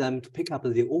help them to pick up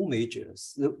their own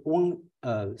majors, their own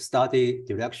study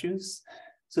directions.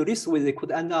 So this way they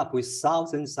could end up with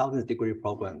thousands degree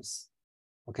programs.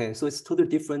 Okay, so it's totally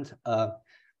different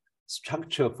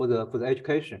structure for the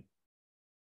education.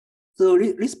 So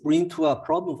this brings to a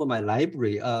problem for my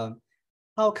library.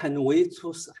 How can we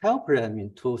to help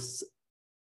them to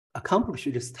accomplish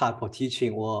this type of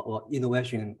teaching or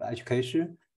innovation in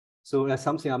education? So that's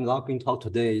something I'm not going to talk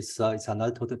today. It's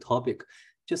another total topic.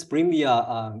 Just bring me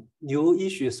new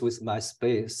issues with my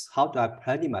space. How do I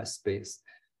plan in my space?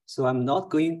 So I'm not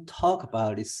going to talk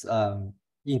about this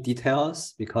in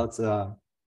details because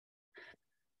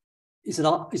it's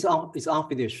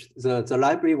unfinished. The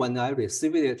library, when I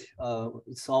received it,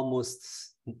 it's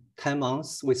almost 10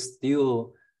 months. We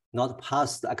still not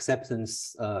passed the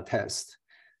acceptance test.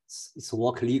 It's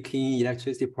water leaking,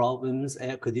 electricity problems,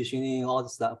 air conditioning, all the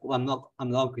stuff. I'm not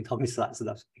going to talk about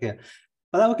that. Okay.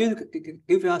 But I'm going to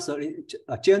give us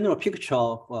a general picture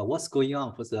of what's going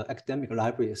on for the academic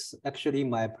libraries. Actually,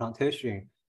 my presentation,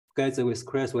 together with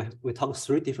Chris, we talk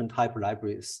 3 different types of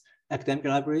libraries: academic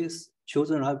libraries,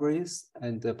 children libraries,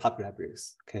 and public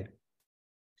libraries. Okay.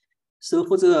 So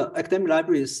for the academic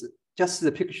libraries, just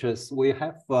the pictures, we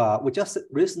just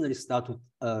recently started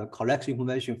collect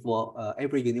information for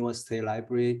every university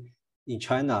library in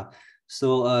China.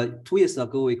 So 2 years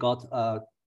ago, we got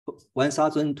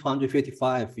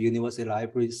 1,255 university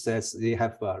libraries says they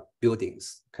have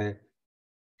buildings. Okay.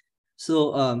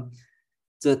 So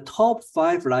the top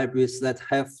 5 libraries that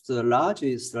have the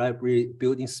largest library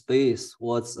building space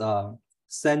was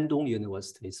Shandong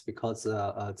universities, because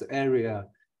the area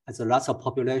has a lot of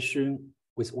population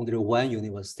with only 1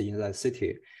 university in that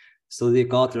city. So they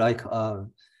got like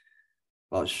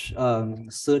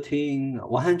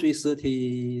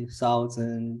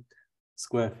 130,000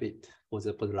 square feet for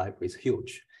the library. It's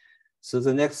huge. So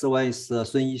the next one is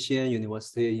Sun Yat-sen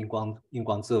University in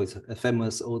Guangzhou. It's a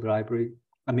famous old library.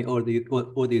 I mean, old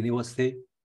university.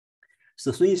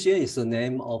 So Sun Yat-sen is the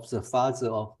name of the father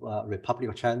of Republic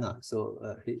of China.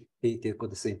 So he did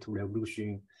good thing to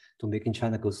revolution, to making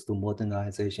China goes to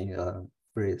modernization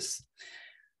phase.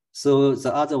 So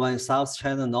the other one is South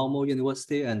China Normal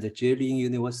University and the Jilin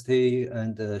University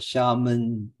and the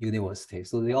Xiamen University.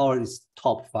 So they all is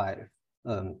top 5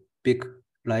 big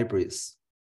libraries.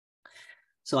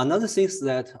 So another thing is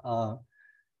that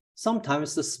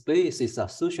sometimes the space is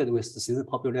associated with the student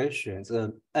population.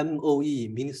 The MOE,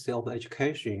 Ministry of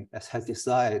Education, has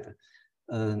decided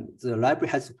the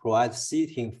library has to provide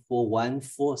seating for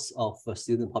 1/4 of the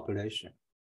student population.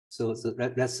 So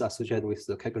that's associated with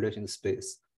the calculation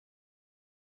space.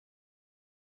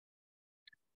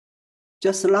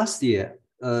 Just last year,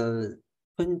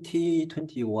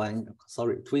 2021,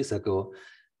 sorry, 2 years ago,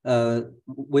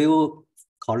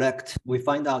 we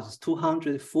find out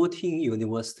 214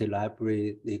 university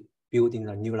library building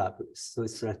a new libraries. So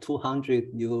it's like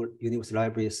 200 new university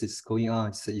libraries is going on,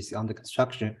 it's under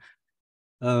construction.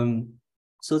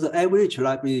 So the average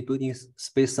library building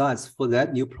space size for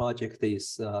that new project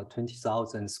is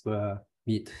 20,000 square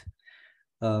meters.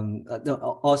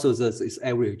 Also, it's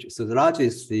average. So the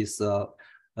largest is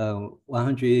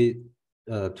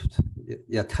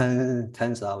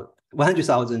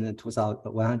 100,000 and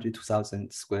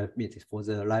 102,000 square meters for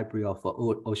the library of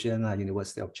Oceania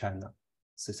University of China.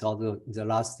 So it's also in the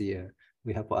last year,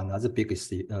 we have another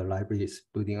biggest library is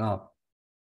building up.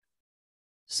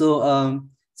 So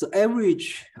the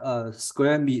average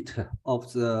square meter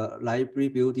of the library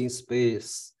building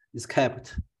space is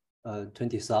kept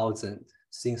 20,000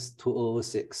 since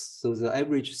 2006. So the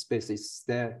average space is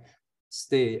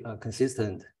stay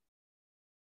consistent.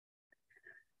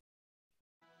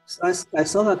 So I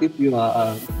thought I'd give you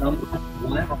a number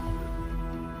one.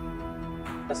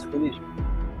 Just finish.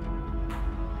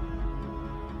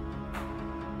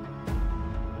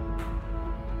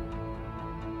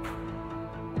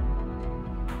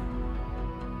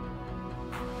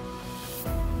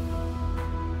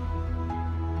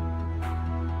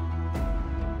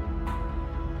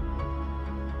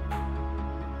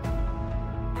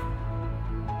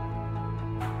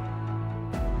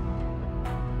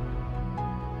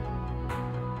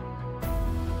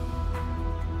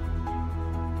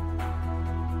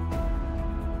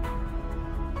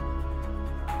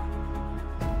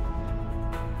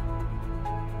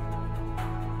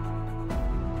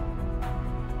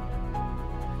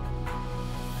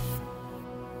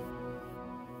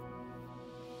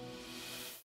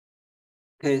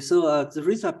 Okay, so the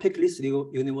reason I picked this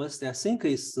university, I think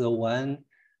is the one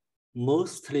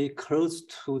mostly close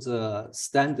to the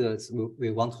standards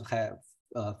we want to have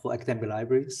for academic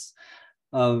libraries.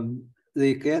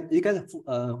 You get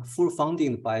full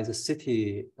funding by the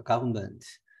city government.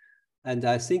 And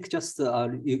I think just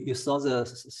you saw the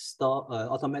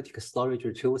automatic storage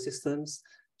retrieval systems.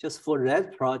 Just for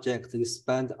that project, they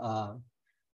spent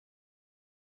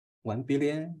 1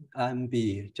 billion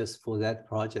RMB just for that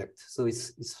project. So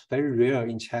it's very rare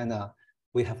in China.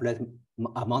 We have that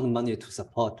amount of money to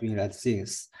support doing that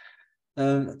things.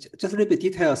 Just a little bit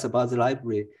details about the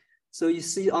library. So you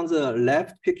see on the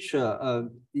left picture,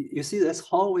 you see this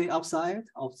hallway outside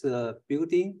of the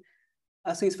building.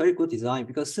 I think it's very good design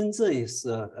because Shenzhen is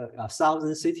a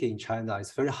southern city in China.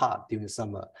 It's very hot during the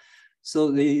summer.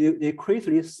 So they create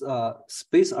this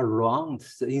space around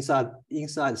the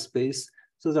inside space.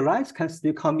 So the light can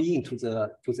still come into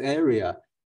the area,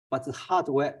 but the hot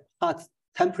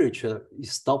temperature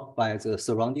is stopped by the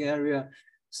surrounding area.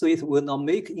 So it will not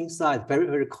make inside very,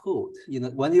 very cold. You know,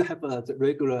 when you have the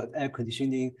regular air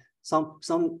conditioning,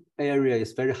 some area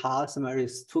is very hot, some area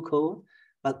is too cold.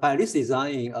 But by this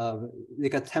design, they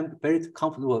get very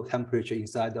comfortable temperature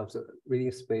inside of the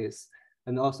reading space,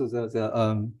 and also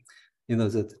the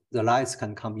lights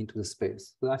can come into the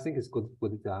space. So I think it's good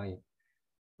design.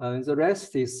 The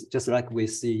rest is just like we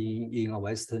see in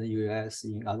Western US,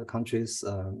 in other countries.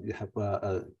 You have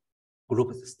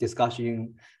group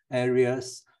discussion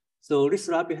areas. So this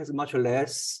library has much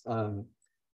less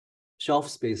shelf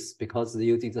space because they're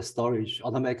using the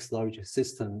automatic storage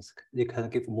systems. They can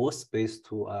give more space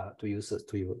to users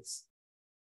to use.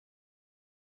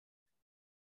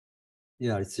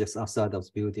 Yeah, it's just outside of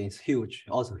the building. It's huge,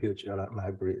 also huge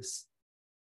libraries.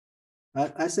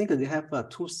 I think they have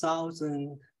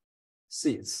 2,000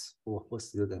 seats for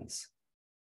students.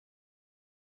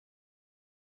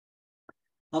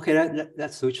 Okay,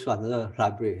 let's switch to another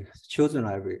library, children's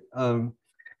library.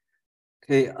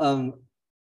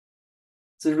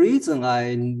 The reason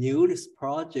I knew this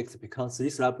project because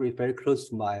this library is very close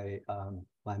to my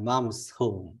mom's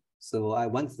home. So I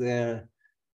went there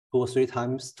 2 or 3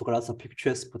 times, took lots of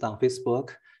pictures, put on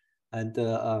Facebook. And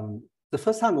the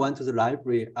first time I went to the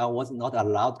library, I was not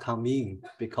allowed to come in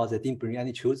because I didn't bring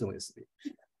any children with me.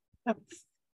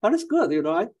 But it's good, you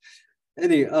know, right?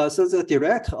 Anyway, so the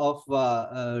director of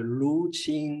Lu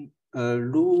Yuqing,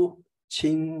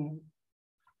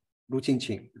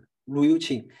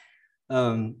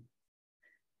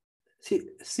 she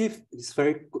is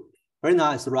very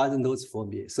nice writing notes for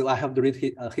me. So I have to read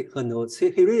her notes.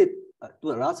 He really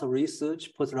do lots of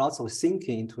research, put lots of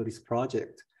thinking into this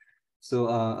project. So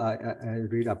I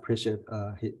really appreciate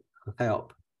her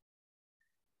help.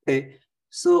 Okay,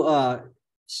 so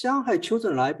Shanghai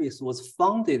Children's Library was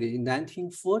founded in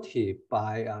 1940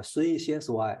 by Sun Yixin's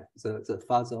wife, the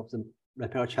father of the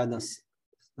Imperial China.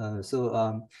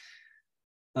 So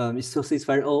it's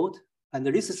very old. And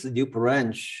this is a new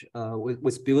branch,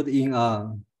 was built in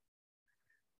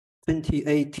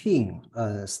 2018,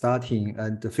 starting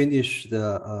and finished,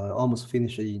 almost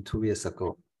finished in 2 years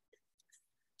ago.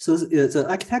 So the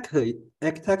architect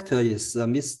is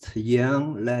Mr.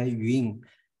 Yang Lai Yun,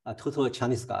 a total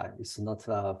Chinese guy. It's not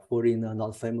a foreigner,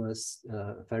 not famous,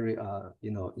 very, you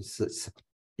know,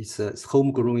 it's a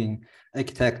homegrown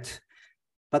architect.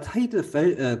 But he did a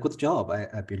very good job,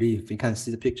 I believe. You can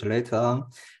see the picture later on.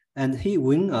 And he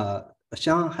won a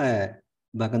Shanghai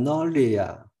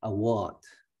Magnolia Award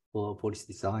for this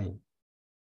design.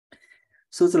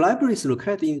 So the library is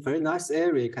located in a very nice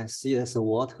area. You can see there's a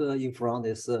water in front.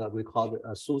 Is we call it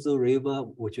Suzhou River,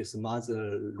 which is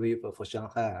mother river for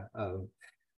Shanghai.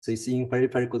 So it's in very,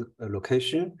 very good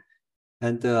location.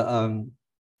 And the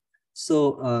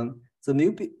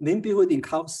main building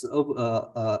covers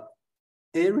over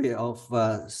area of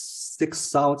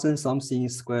 6,000 something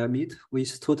square meters,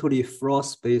 with totally floor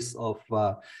space of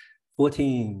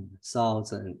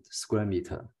 14,000 square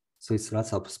meters. So it's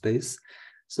lots of space.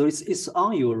 So it's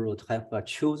unusual to have a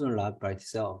children's library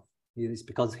itself. It's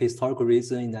because historical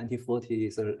reason in 1940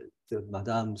 the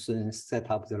Madame Sun set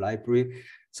up the library.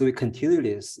 So we continue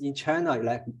this. In China,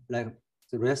 like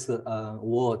the rest of the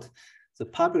world, the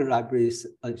public libraries,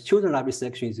 children's library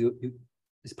section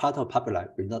is part of public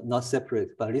library, not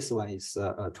separate, but this one is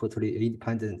a totally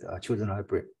independent children's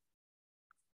library.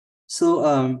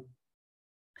 So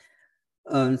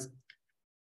let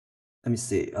me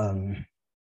see.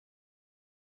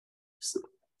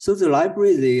 So the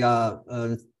library, they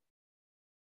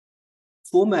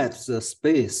format the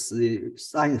space, the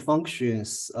sign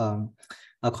functions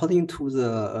according to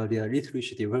the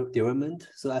literature development.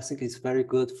 So I think it's very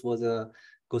good for the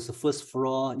goes to first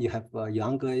floor, you have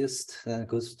youngest, and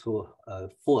goes to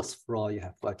fourth floor, you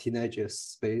have a teenager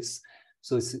space.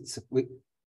 So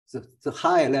the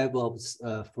high level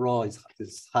of floor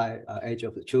is high age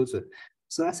of the children.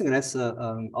 So I think that's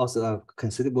also a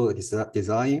considerable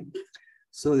design.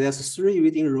 So there's 3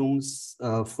 reading rooms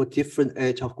for different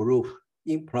age of group,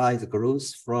 implies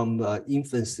growth from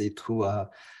infancy to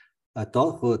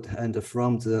adulthood and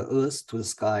from the earth to the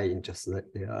sky in just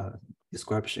the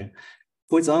description.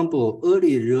 For example,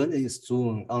 early learning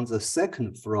zone on the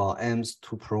 2nd floor aims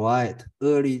to provide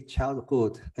early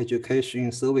childhood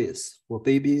education service for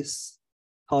babies,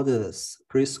 toddlers,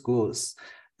 preschools,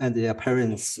 and their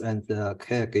parents and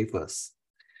caregivers.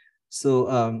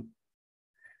 So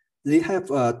they have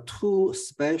 2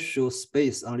 special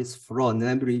space on this floor,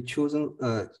 namely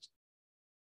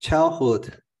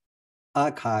childhood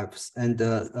archives and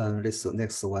this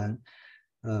next one,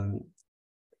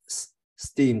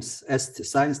 STEAMs,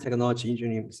 science, technology,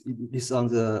 engineering. This on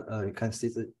the you can see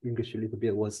the English a little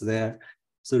bit was there.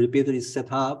 So the building is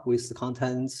set up with the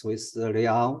contents, with the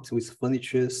layout, with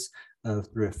furnitures,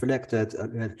 reflected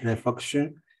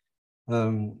reflection.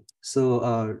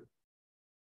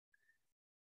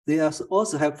 They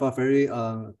also have a very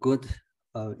good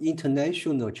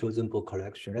international children book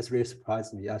collection. That's really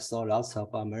surprised me. I saw lots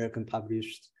of American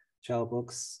published child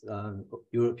books,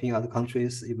 European other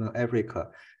countries, even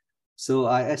Africa. So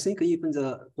I think even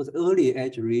for the early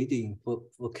age reading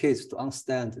for kids to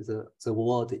understand the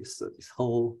world is this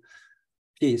whole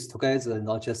piece together,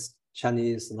 not just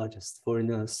Chinese, not just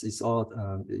foreigners. It's all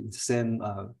the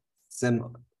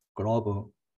same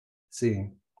global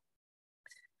thing.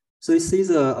 So you see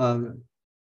the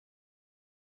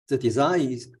design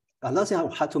is another thing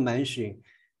I had to mention.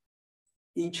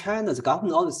 In China, the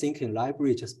government always thinking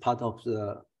library is just part of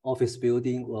the office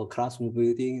building or classroom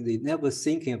building. They never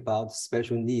thinking about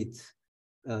special needs.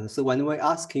 So when we're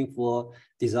asking for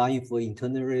design for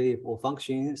internally or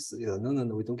functions,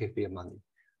 no, we don't give you money.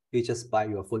 You just buy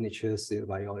your furniture, you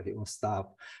buy your own stuff.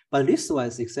 But this one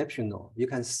is exceptional. You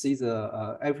can see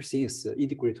the everything is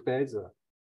integrated together.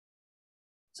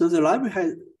 So the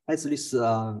library has this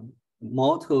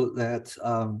motto that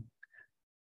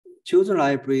children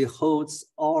library holds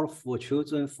all for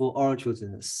children for all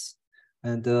children's.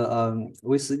 And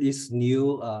with this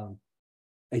new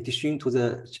addition to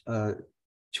the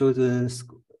children's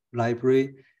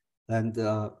library, and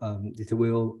it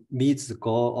will meet the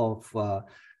goal of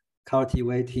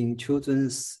cultivating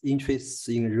children's interests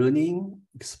in learning,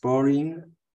 exploring,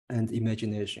 and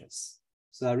imaginations.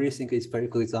 So I really think it's a very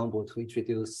good example to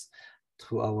introduce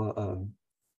to our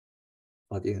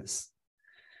audience.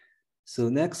 So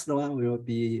next one will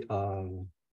be,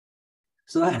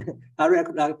 so I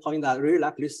really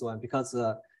like this one because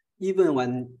even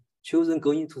when children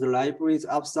go into the libraries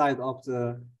outside of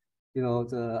the,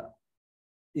 the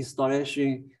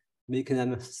installation, making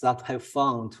them start to have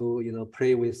fun to,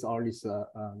 play with all this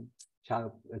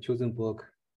children book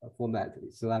format.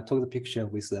 So I took the picture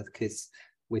with the kids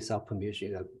without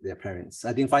permission of their parents.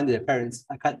 I didn't find their parents.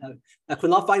 I could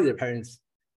not find their parents.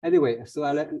 Anyway, so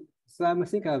I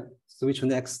think I'll switch to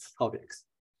next topics.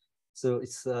 So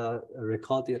it's a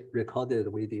recorded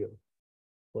video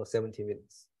for 17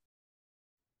 minutes.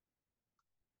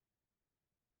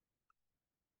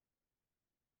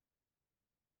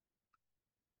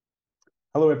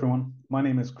 Hello, everyone. My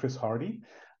name is Chris Hardie,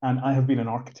 and I have been an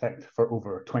architect for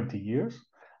over 20 years,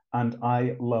 and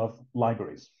I love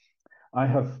libraries. I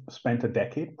have spent a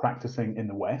decade practicing in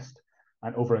the West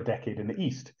and over a decade in the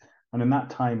East. And in that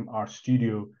time, our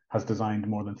studio has designed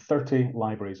more than 30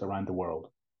 libraries around the world.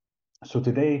 So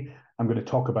today, I'm going to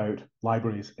talk about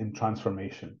libraries in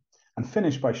transformation and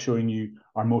finish by showing you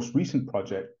our most recent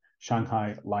project,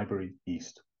 Shanghai Library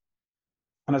East.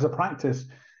 And as a practice,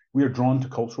 we are drawn to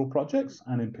cultural projects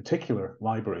and in particular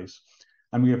libraries.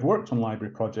 And we have worked on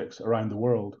library projects around the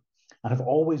world and have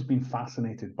always been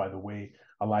fascinated by the way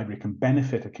a library can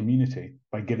benefit a community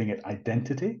by giving it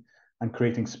identity and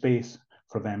creating space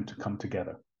for them to come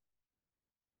together.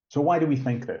 So why do we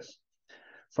think this?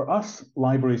 For us,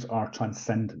 libraries are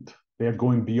transcendent. They are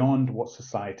going beyond what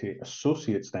society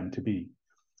associates them to be.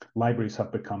 Libraries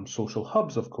have become social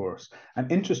hubs, of course, and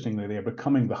interestingly, they are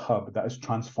becoming the hub that is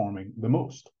transforming the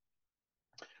most.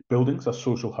 Buildings as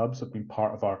social hubs have been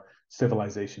part of our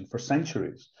civilization for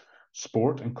centuries.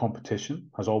 Sport and competition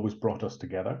has always brought us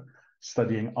together.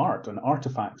 Studying art and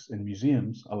artifacts in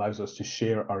museums allows us to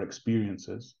share our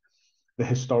experiences. The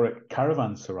historic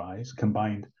caravanserais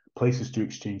combined places to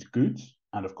exchange goods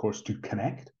and, of course, to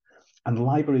connect, and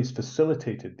libraries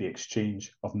facilitated the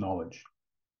exchange of knowledge.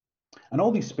 And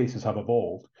all these spaces have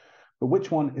evolved, but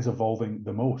which one is evolving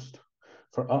the most?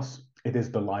 For us, it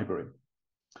is the library.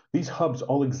 These hubs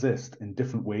all exist in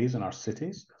different ways in our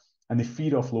cities, and they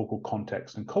feed off local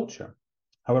context and culture.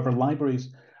 However,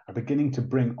 libraries are beginning to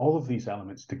bring all of these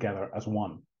elements together as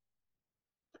one.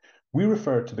 We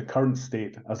refer to the current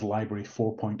state as Library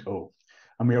 4.0,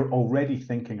 and we are already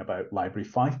thinking about Library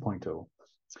 5.0.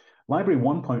 Library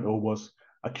 1.0 was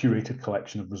a curated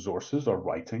collection of resources or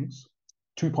writings.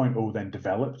 2.0 then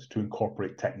developed to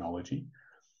incorporate technology.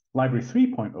 Library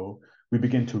 3.0, we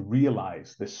begin to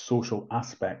realize this social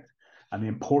aspect and the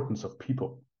importance of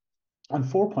people. And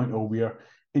 4.0, we are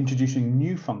introducing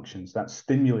new functions that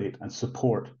stimulate and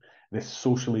support this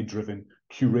socially driven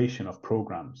curation of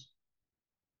programs.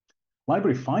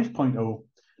 Library 5.0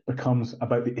 becomes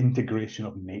about the integration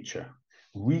of nature,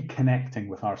 reconnecting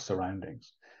with our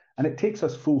surroundings. And it takes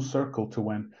us full circle to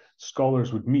when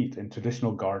scholars would meet in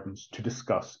traditional gardens to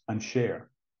discuss and share.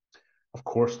 Of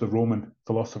course, the Roman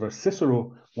philosopher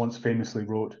Cicero once famously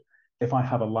wrote, "If I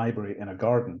have a library in a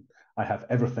garden, I have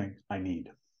everything I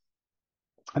need."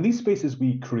 And these spaces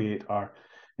we create are,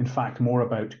 in fact, more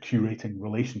about curating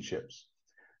relationships.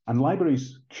 And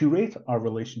libraries curate our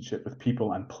relationship with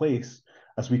people and place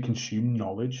as we consume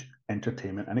knowledge,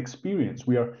 entertainment, and experience.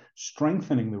 We are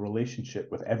strengthening the relationship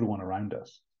with everyone around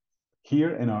us.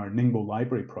 Here in our Ningbo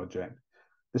Library project,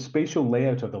 the spatial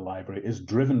layout of the library is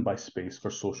driven by space for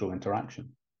social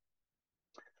interaction.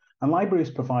 And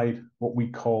libraries provide what we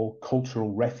call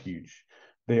cultural refuge.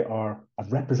 They are a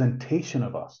representation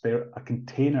of us. They're a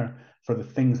container for the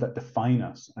things that define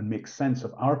us and make sense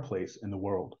of our place in the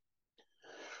world.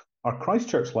 Our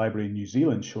Christchurch Library in New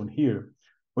Zealand, shown here,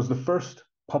 was the first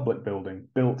public building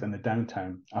built in the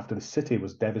downtown after the city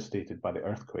was devastated by the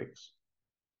earthquakes.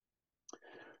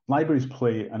 Libraries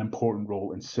play an important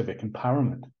role in civic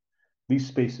empowerment. These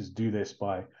spaces do this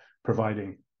by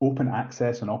providing open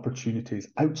access and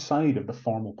opportunities outside of the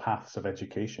formal paths of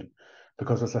education,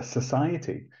 because as a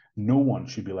society, no one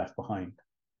should be left behind.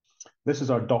 This is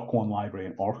our Dock One Library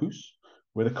in Aarhus,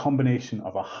 where the combination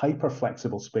of a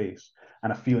hyper-flexible space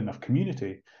and a feeling of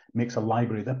community makes a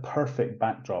library the perfect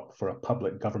backdrop for a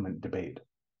public government debate.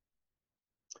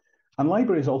 And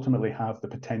libraries ultimately have the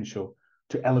potential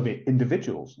to elevate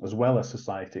individuals as well as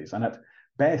societies, and at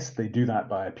best they do that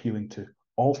by appealing to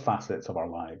all facets of our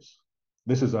lives.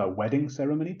 This is a wedding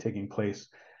ceremony taking place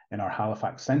in our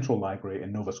Halifax Central Library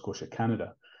in Nova Scotia,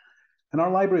 Canada. And our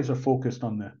libraries are focused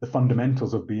on the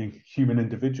fundamentals of being human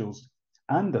individuals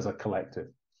and as a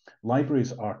collective.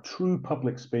 Libraries are true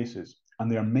public spaces, and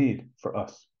they are made for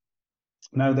us.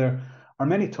 Now, there are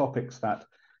many topics that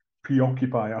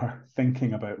preoccupy our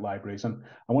thinking about libraries, and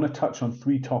I want to touch on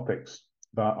three topics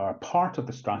that are part of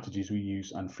the strategies we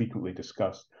use and frequently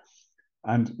discuss.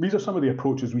 And these are some of the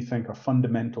approaches we think are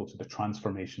fundamental to the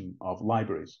transformation of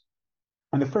libraries.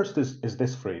 And the first is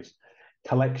this phrase,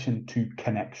 collection to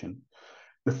connection.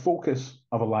 The focus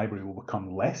of a library will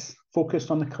become less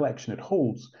focused on the collection it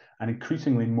holds and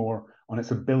increasingly more on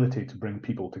its ability to bring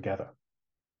people together.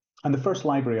 And the first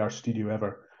library our studio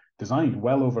ever designed,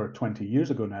 well over 20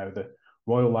 years ago now, the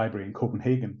Royal Library in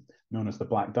Copenhagen, known as the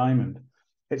Black Diamond,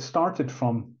 it started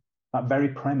from that very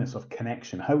premise of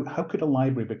connection. How could a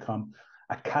library become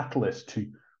a catalyst to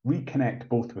reconnect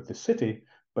both with the city,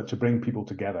 but to bring people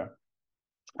together?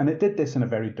 And it did this in a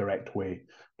very direct way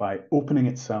by opening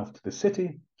itself to the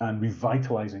city and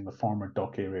revitalizing the former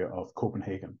dock area of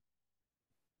Copenhagen.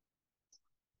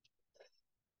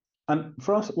 And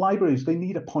for us, libraries, they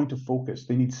need a point of focus.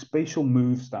 They need spatial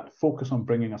moves that focus on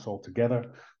bringing us all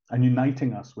together and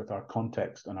uniting us with our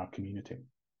context and our community.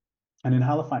 And in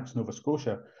Halifax, Nova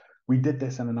Scotia, we did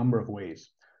this in a number of ways.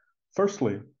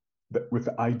 Firstly, with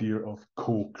the idea of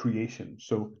co-creation.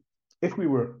 So if we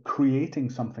were creating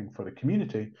something for the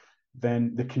community,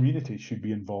 then the community should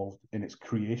be involved in its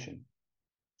creation.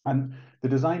 And the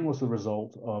design was the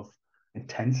result of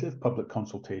intensive public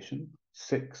consultation,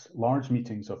 6 large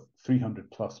meetings of 300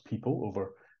 plus people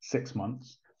over 6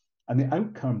 months. And the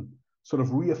outcome sort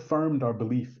of reaffirmed our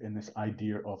belief in this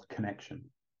idea of connection.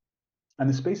 And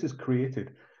the spaces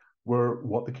created were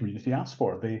what the community asked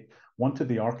for. They wanted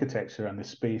the architecture and the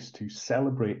space to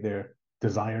celebrate their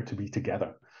desire to be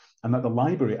together, and that the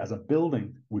library as a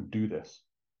building would do this.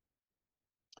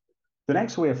 The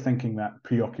next way of thinking that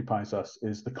preoccupies us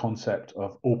is the concept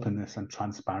of openness and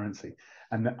transparency,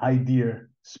 and the idea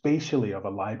spatially of a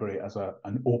library as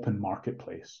an open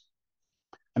marketplace.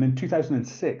 And in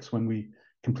 2006, when we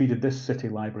completed this city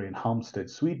library in Halmstad,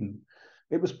 Sweden,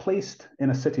 it was placed in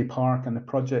a city park, and the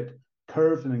project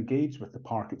curved and engaged with the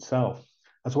park itself,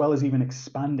 as well as even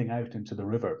expanding out into the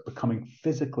river, becoming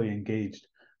physically engaged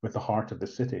with the heart of the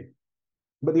city.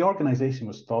 But the organization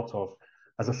was thought of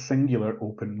as a singular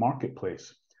open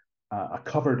marketplace, a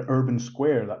covered urban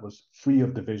square that was free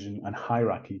of division and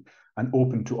hierarchy and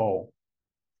open to all.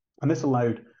 And this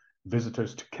allowed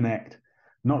visitors to connect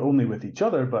not only with each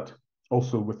other, but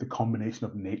also with the combination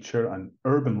of nature and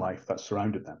urban life that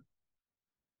surrounded them.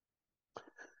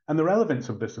 And the relevance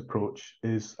of this approach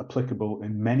is applicable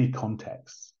in many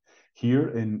contexts. Here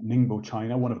in Ningbo,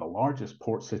 China, one of the largest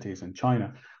port cities in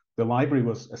China, the library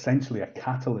was essentially a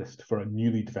catalyst for a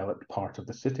newly developed part of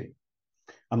the city.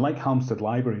 And like Halmstad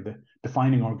Library, the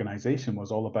defining organization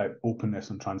was all about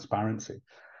openness and transparency.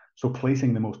 So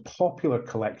placing the most popular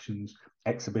collections,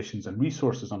 exhibitions, and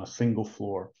resources on a single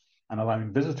floor and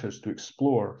allowing visitors to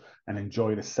explore and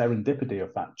enjoy the serendipity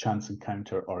of that chance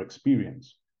encounter or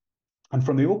experience. And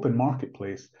from the open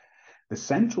marketplace, the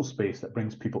central space that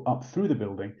brings people up through the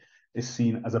building is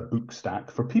seen as a book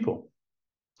stack for people.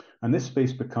 And this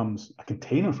space becomes a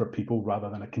container for people rather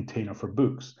than a container for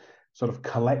books, sort of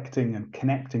collecting and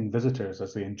connecting visitors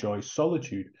as they enjoy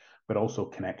solitude, but also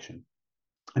connection.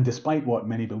 And despite what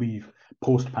many believe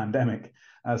post-pandemic,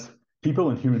 as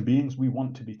people and human beings, we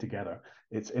want to be together.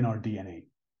 It's in our DNA.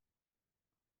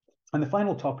 And the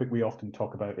final topic we often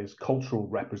talk about is cultural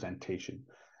representation,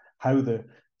 how the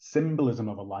symbolism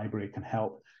of a library can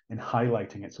help in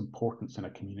highlighting its importance in a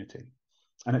community.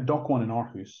 And at Dock One in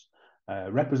Aarhus,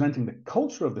 representing the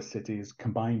culture of the city is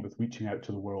combined with reaching out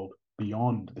to the world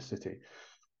beyond the city.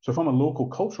 So from a local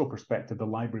cultural perspective, the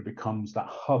library becomes that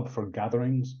hub for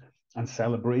gatherings and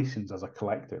celebrations as a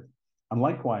collective. And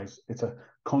likewise, it's a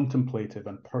contemplative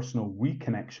and personal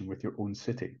reconnection with your own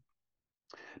city.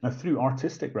 Now, through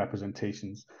artistic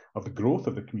representations of the growth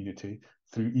of the community,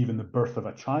 through even the birth of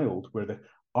a child, where the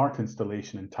art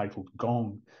installation entitled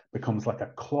Gong becomes like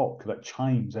a clock that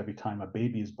chimes every time a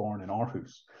baby is born in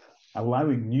Aarhus,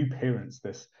 allowing new parents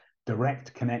this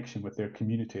direct connection with their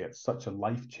community at such a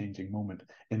life-changing moment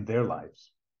in their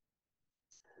lives.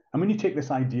 And when you take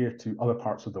this idea to other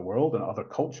parts of the world and other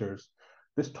cultures,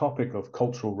 this topic of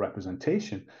cultural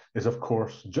representation is, of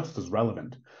course, just as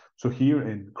relevant. So here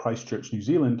in Christchurch, New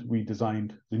Zealand, we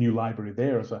designed the new library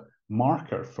there as a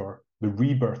marker for the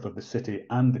rebirth of the city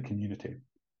and the community.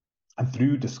 And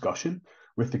through discussion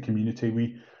with the community,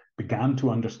 we began to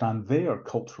understand their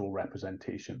cultural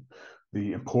representation,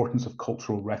 the importance of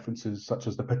cultural references such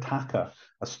as the pataka,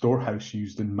 a storehouse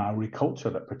used in Maori culture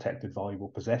that protected valuable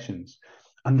possessions,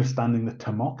 understanding the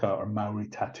tamoka or Maori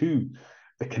tattoo,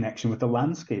 the connection with the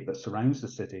landscape that surrounds the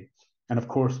city, and of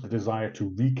course, the desire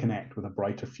to reconnect with a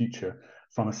brighter future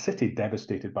from a city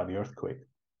devastated by the earthquake.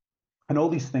 And all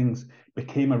these things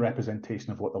became a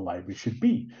representation of what the library should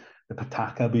be, the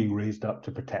pataka being raised up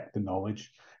to protect the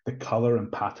knowledge, the colour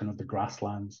and pattern of the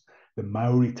grasslands, the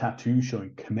Maori tattoo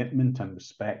showing commitment and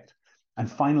respect, and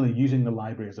finally using the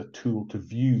library as a tool to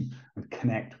view and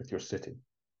connect with your city.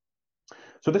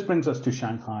 So this brings us to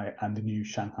Shanghai and the new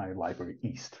Shanghai Library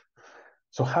East.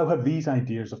 So how have these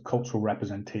ideas of cultural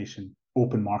representation,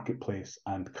 open marketplace,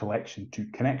 and collection to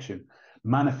connection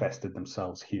manifested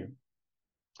themselves here?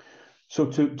 So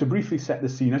to briefly set the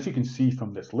scene, as you can see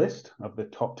from this list of the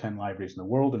top 10 libraries in the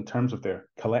world in terms of their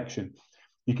collection,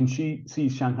 you can see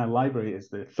Shanghai Library is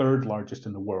the third largest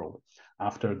in the world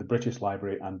after the British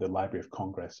Library and the Library of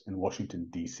Congress in Washington,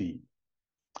 DC.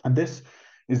 And this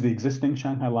is the existing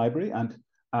Shanghai Library, and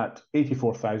at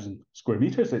 84,000 square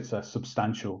meters, it's a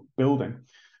substantial building.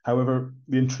 However,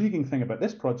 the intriguing thing about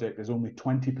this project is only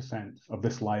 20% of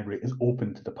this library is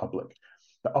open to the public.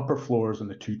 The upper floors and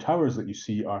the two towers that you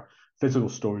see are physical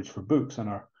storage for books and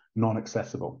are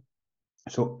non-accessible.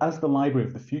 So as the library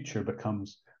of the future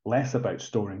becomes less about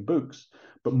storing books,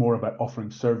 but more about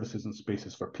offering services and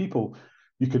spaces for people,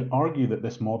 you could argue that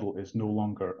this model is no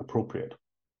longer appropriate.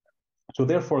 So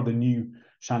therefore, the new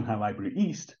Shanghai Library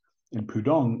East in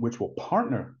Pudong, which will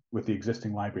partner with the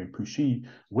existing library in Puxi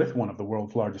with one of the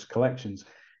world's largest collections,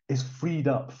 is freed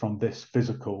up from this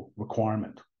physical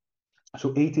requirement.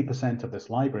 So 80% of this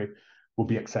library will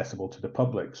be accessible to the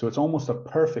public. So it's almost a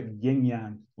perfect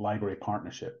yin-yang library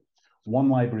partnership. One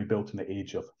library built in the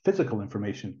age of physical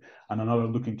information and another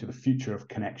looking to the future of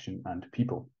connection and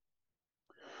people.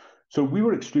 So we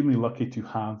were extremely lucky to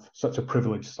have such a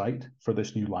privileged site for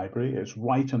this new library. It's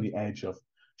right on the edge of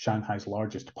Shanghai's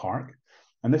largest park.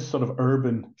 And this sort of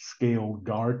urban scale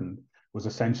garden was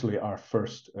essentially our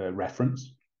first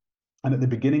reference. And at the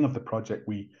beginning of the project,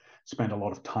 we spent a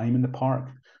lot of time in the park,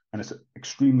 and it's an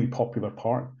extremely popular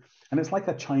park. And it's like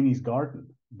a Chinese garden,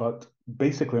 but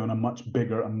basically on a much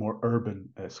bigger and more urban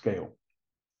scale.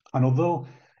 And although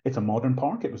it's a modern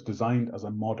park, it was designed as a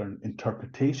modern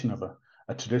interpretation of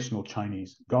a traditional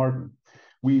Chinese garden.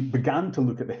 We began to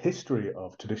look at the history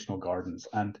of traditional gardens,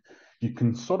 and you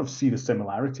can sort of see the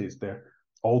similarities. They're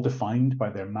all defined by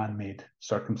their man-made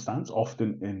circumstance,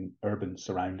 often in urban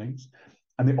surroundings,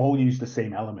 and they all use the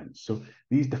same elements. So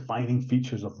these defining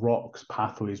features of rocks,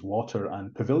 pathways, water,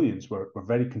 and pavilions were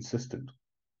very consistent.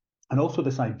 And also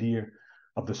this idea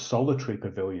of the solitary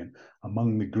pavilion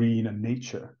among the green and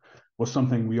nature was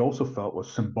something we also felt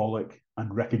was symbolic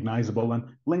and recognizable and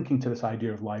linking to this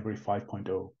idea of Library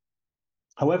 5.0.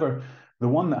 However, the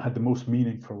one that had the most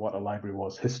meaning for what a library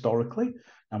was historically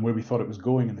and where we thought it was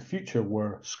going in the future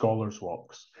were scholars'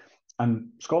 walks. And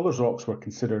scholars' walks were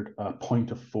considered a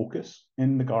point of focus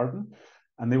in the garden,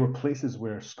 and they were places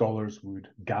where scholars would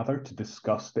gather to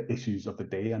discuss the issues of the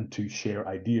day and to share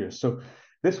ideas. So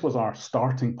this was our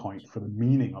starting point for the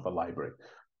meaning of a library,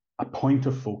 a point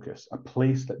of focus, a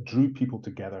place that drew people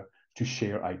together to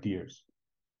share ideas.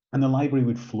 And the library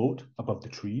would float above the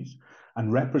trees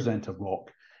and represent a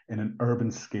rock in an urban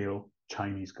scale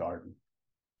Chinese garden.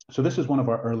 So this is one of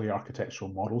our early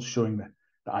architectural models showing the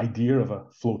idea of a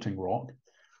floating rock.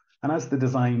 And as the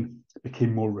design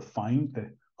became more refined, the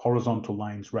horizontal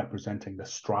lines representing the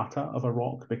strata of a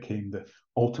rock became the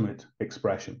ultimate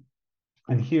expression.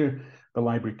 And here, the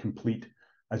library complete,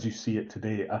 as you see it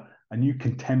today, a new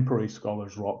contemporary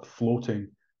scholars' rock floating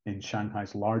in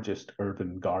Shanghai's largest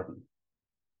urban garden.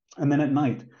 And then at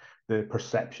night, the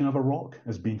perception of a rock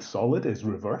as being solid is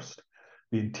reversed.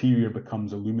 The interior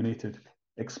becomes illuminated,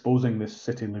 exposing this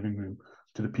city living room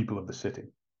to the people of the city.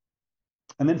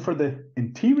 And then for the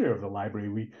interior of the library,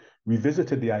 we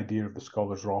revisited the idea of the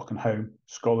scholars' rock and how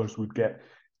scholars would get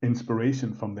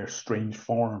inspiration from their strange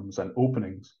forms and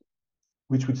openings,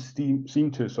 which would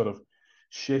seem to sort of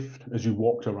shift as you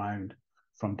walked around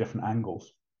from different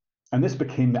angles. And this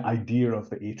became the idea of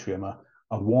the atrium, a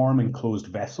warm enclosed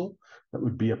vessel that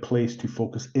would be a place to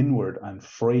focus inward and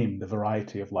frame the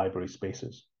variety of library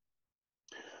spaces.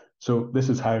 So this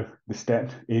is how the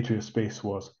stepped atria space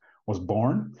was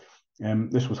born.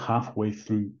 This was halfway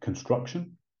through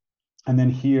construction. And then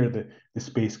here the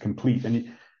space complete.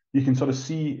 And you can sort of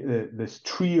see this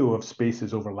trio of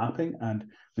spaces overlapping and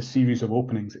the series of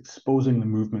openings exposing the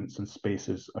movements and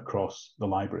spaces across the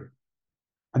library.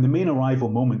 And the main arrival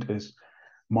moment is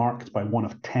marked by one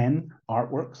of 10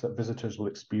 artworks that visitors will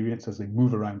experience as they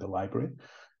move around the library.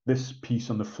 This piece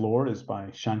on the floor is by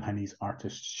Shanghainese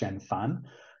artist Shen Fan,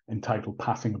 entitled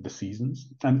Passing of the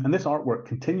Seasons. And this artwork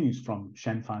continues from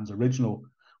Shen Fan's original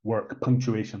work,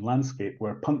 Punctuation Landscape,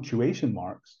 where punctuation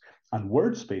marks and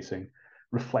word spacing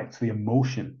reflects the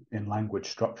emotion in language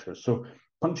structures. So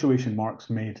punctuation marks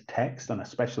made text, and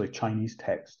especially Chinese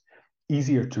text,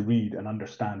 easier to read and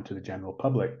understand to the general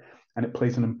public, and it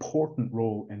plays an important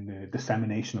role in the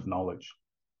dissemination of knowledge.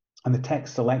 And the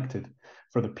texts selected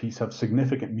for the piece have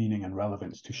significant meaning and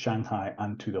relevance to Shanghai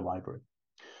and to the library.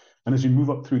 And as you move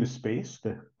up through the space,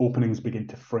 the openings begin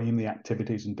to frame the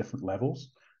activities in different levels.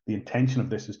 The intention of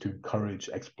this is to encourage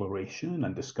exploration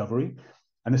and discovery.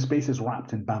 And the space is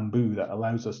wrapped in bamboo that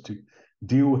allows us to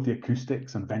deal with the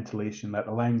acoustics and ventilation, that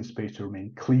allowing the space to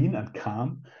remain clean and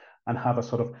calm and have a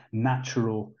sort of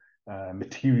natural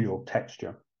material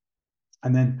texture.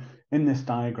 And then in this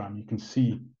diagram, you can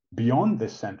see beyond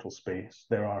this central space,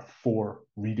 there are 4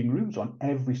 reading rooms on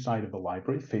every side of the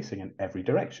library, facing in every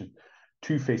direction,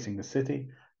 2 facing the city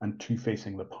and 2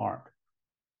 facing the park.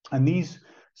 And these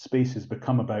spaces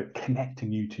become about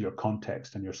connecting you to your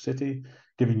context and your city,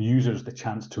 giving users the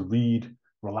chance to read,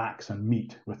 relax, and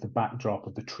meet with the backdrop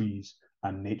of the trees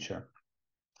and nature.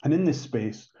 And in this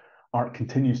space, art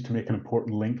continues to make an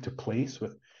important link to place,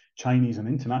 with Chinese and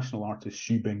international artist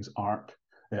Xu Bing's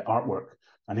artwork,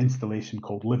 an installation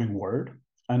called Living Word.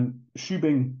 And Xu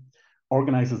Bing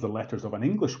organizes the letters of an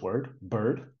English word,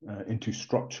 bird, into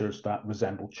structures that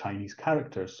resemble Chinese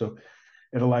characters. So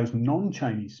it allows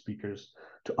non-Chinese speakers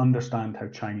to understand how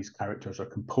Chinese characters are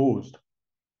composed.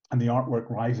 And the artwork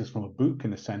rises from a book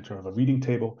in the center of a reading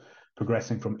table,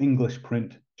 progressing from English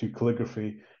print to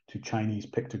calligraphy to Chinese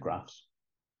pictographs.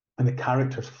 And the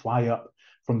characters fly up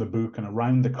from the book and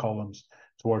around the columns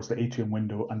towards the atrium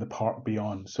window and the park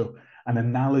beyond. So an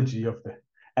analogy of the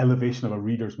elevation of a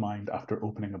reader's mind after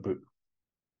opening a book.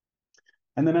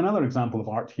 And then another example of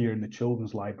art here in the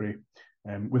Children's Library,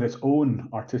 with its own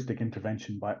artistic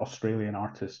intervention by Australian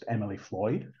artist Emily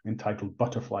Floyd, entitled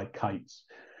Butterfly Kites.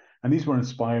 And these were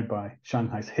inspired by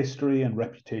Shanghai's history and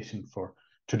reputation for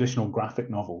traditional graphic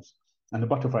novels. And the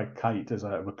butterfly kite is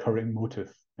a recurring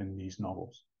motif in these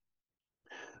novels.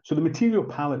 So the material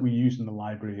palette we use in the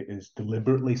library is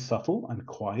deliberately subtle and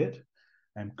quiet,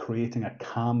 creating a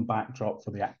calm backdrop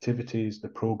for the activities, the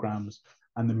programs,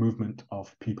 and the movement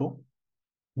of people.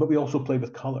 But we also play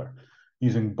with color,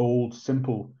 using bold,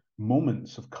 simple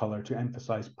moments of color to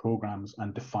emphasize programs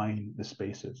and define the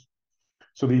spaces.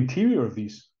 So the interior of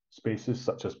these spaces,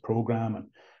 such as program and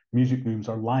music rooms,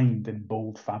 are lined in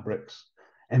bold fabrics,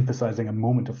 emphasizing a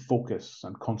moment of focus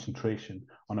and concentration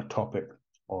on a topic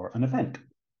or an event.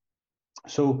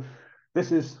 So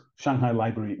this is Shanghai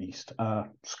Library East, a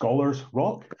scholar's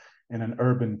rock in an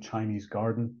urban Chinese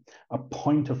garden, a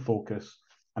point of focus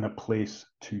and a place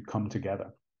to come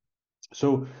together.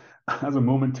 So as a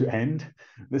moment to end,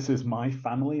 this is my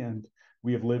family, and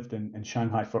we have lived in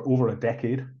Shanghai for over a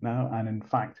decade now. And in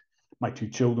fact, my 2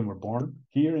 children were born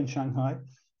here in Shanghai.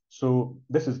 So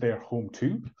this is their home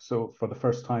too. So for the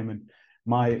first time in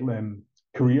my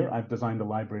career, I've designed a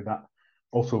library that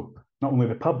also not only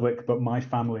the public, but my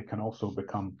family can also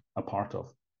become a part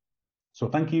of. So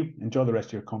thank you, enjoy the rest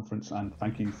of your conference, and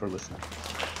thank you for listening.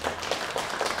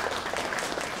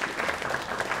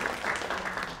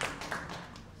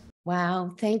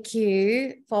 Wow, thank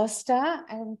you, Foster,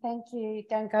 and thank you,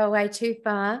 don't go away too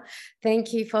far.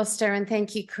 Thank you, Foster, and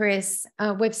thank you, Chris.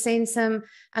 We've seen some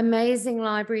amazing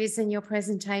libraries in your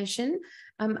presentation.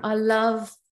 I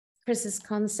love Chris's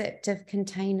concept of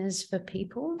containers for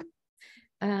people.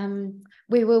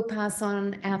 We will pass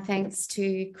on our thanks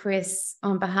to Chris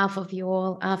on behalf of you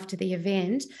all after the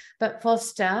event. But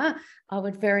Foster, I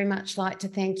would very much like to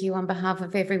thank you on behalf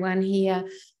of everyone here.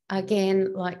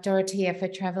 Again, like Dorothea, for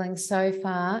travelling so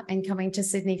far and coming to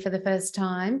Sydney for the first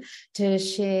time to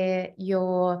share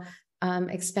your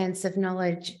expansive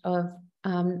knowledge of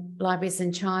libraries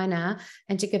in China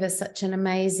and to give us such an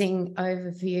amazing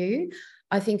overview.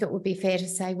 I think it would be fair to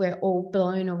say we're all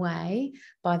blown away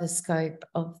by the scope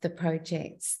of the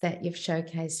projects that you've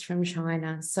showcased from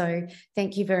China. So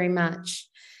thank you very much.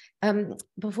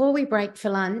 Before we break for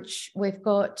lunch, we've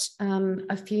got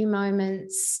a few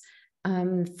moments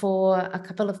for a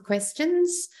couple of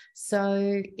questions.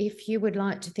 So if you would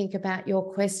like to think about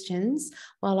your questions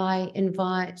while I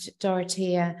invite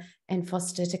Dorothea and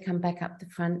Foster to come back up the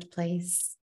front,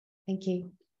 please. Thank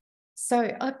you.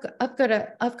 So I've got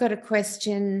a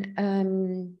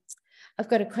question. I've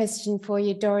got a question for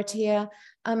you, Dorothea.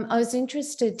 I was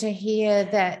interested to hear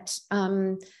that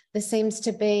there seems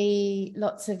to be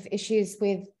lots of issues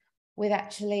with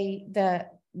actually the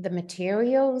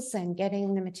materials and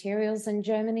getting the materials in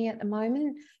Germany at the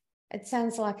moment. It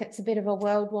sounds like it's a bit of a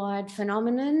worldwide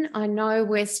phenomenon. I know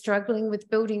we're struggling with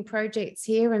building projects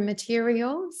here and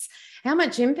materials. How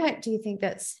much impact do you think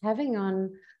that's having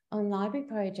on library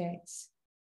projects?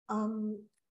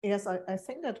 Yes, I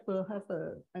think that will have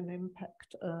an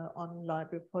impact on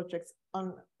library projects,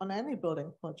 on any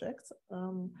building projects.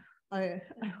 I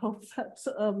hope that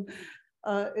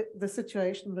the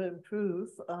situation will improve,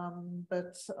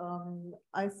 but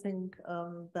I think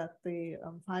that the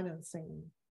financing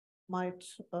might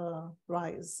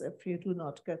rise if you do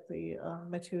not get the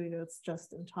materials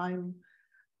just in time,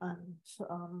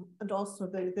 and also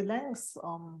the length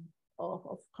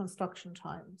of construction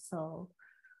time. So,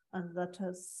 and that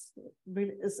is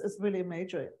really a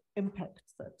major impact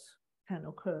that can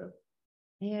occur.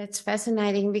 Yeah, it's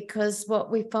fascinating because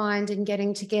what we find in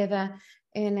getting together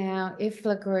in our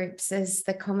IFLA groups is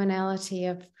the commonality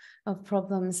of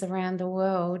problems around the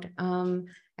world, and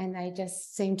they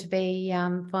just seem to be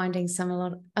finding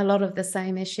a lot of the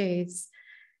same issues.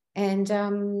 And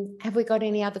have we got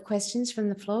any other questions from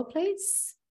the floor,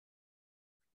 please?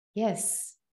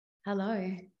 Yes.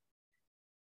 Hello.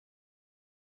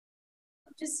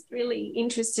 Just really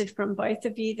interested from both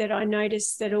of you that I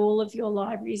noticed that all of your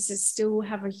libraries still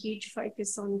have a huge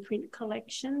focus on print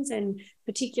collections, and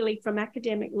particularly from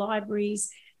academic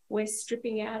libraries, we're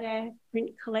stripping out our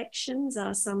print collections.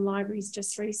 Some libraries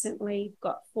just recently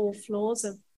got 4 floors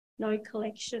of no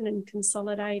collection and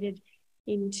consolidated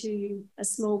into a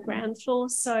small ground floor.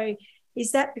 So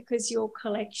is that because your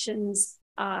collections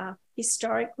are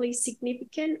historically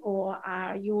significant, or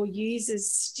are your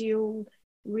users still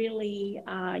really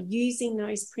using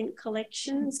those print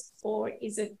collections, or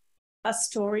is it a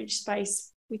storage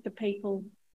space with the people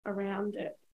around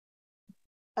it?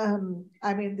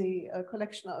 I mean, the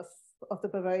collection of the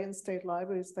Bavarian State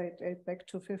Libraries, they date back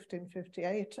to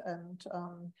 1558, and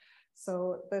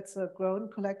so that's a grown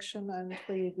collection, and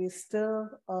we still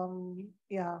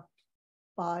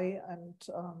buy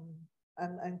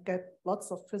and get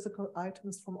lots of physical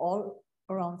items from all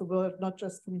around the world, not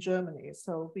just from Germany.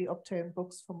 So we obtain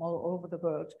books from all over the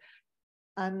world.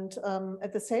 And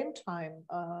at the same time,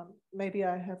 maybe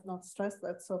I have not stressed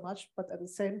that so much, but at the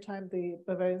same time, the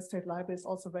Bavarian State Library is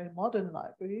also a very modern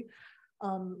library.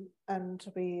 And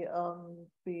we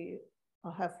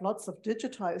have lots of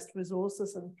digitized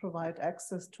resources and provide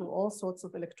access to all sorts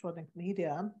of electronic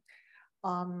media.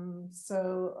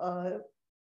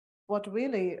 What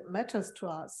really matters to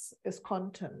us is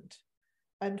content.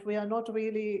 And we are not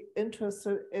really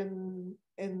interested in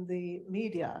the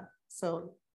media.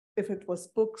 So if it was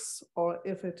books, or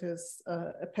if it is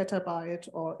a petabyte,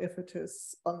 or if it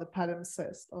is on the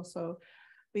palimpsest, also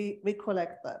we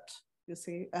collect that, you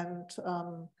see. And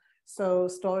so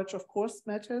storage, of course,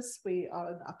 matters. We are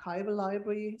an archival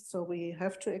library, so we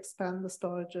have to expand the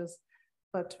storages,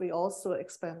 but we also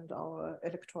expand our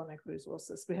electronic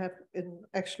resources. We have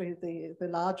actually the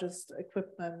largest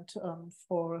equipment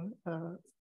for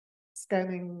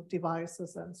scanning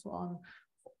devices and so on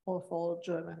of all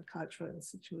German cultural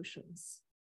institutions.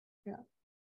 Yeah.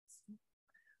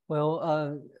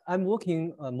 Well, I'm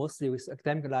working mostly with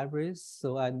academic libraries.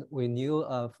 So we knew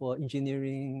for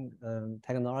engineering,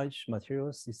 technology,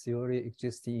 materials, it's already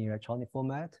existing in electronic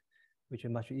format, which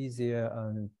is much easier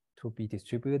to be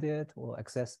distributed or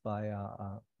accessed by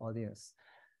audience.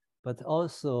 But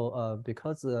also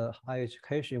because higher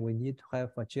education, we need to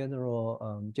have a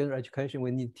general education.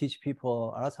 We need to teach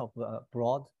people a lot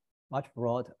of much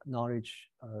broad knowledge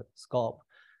scope.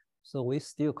 So we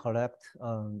still collect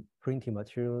printing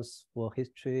materials for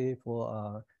history,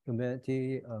 for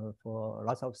humanity, for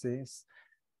lots of things.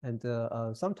 And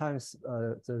sometimes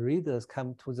the readers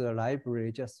come to the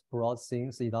library just broad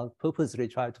things. They don't purposely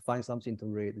try to find something to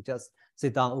read. Just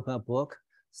sit down, open a book,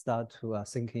 start to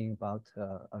thinking about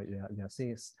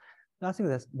things. I think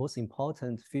that's the most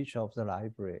important feature of the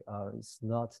library. It's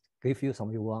not give you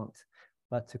something you want,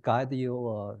 but to guide you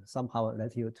or somehow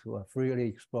let you to freely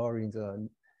explore in the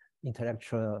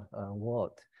intellectual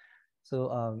world.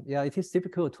 So yeah, it is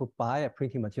difficult to buy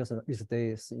printing materials these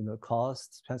days,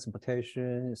 cost,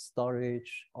 transportation,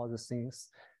 storage, all the things,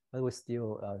 but we're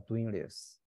still doing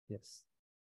this, yes.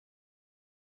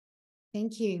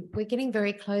 Thank you. We're getting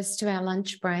very close to our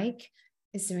lunch break.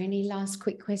 Is there any last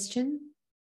quick question?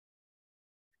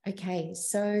 Okay,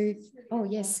 so, oh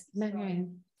yes,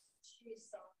 Marianne.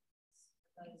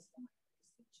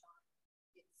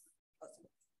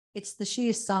 It's the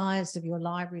sheer size of your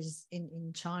libraries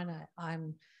in China.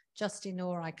 I'm just in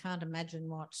awe. I can't imagine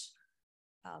what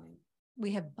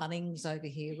we have. Bunnings over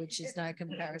here, which is no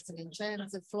comparison in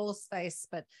terms of floor space,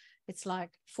 but it's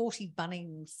like 40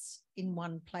 Bunnings in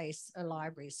one place, a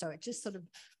library. So it just sort of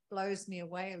blows me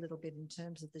away a little bit in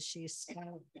terms of the sheer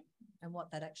scale and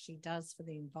what that actually does for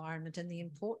the environment and the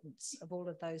importance of all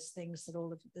of those things that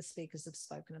all of the speakers have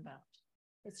spoken about.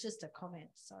 It's just a comment,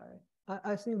 so.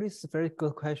 I think this is a very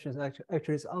good question.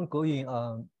 Actually, it's ongoing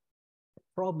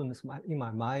problems in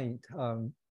my mind.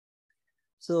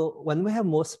 So when we have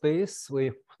more space, we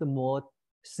put more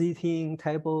seating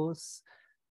tables,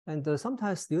 and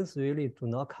sometimes students really do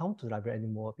not come to the library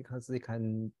anymore because they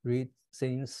can read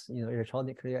things,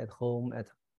 electronically at home, at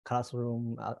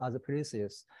classroom, other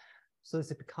places. So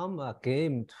it's become a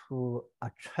game to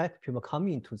attract people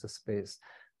coming into the space.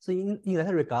 So in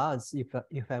that regards, if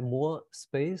you have more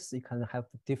space, you can have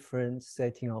the different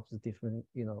setting of the different,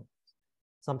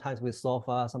 sometimes with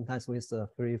sofa, sometimes with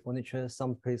free furniture,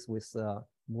 some place with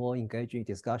more engaging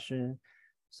discussion.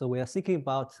 So we are thinking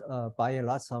about buying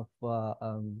lots of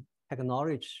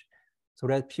technology so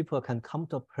that people can come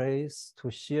to a place to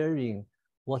sharing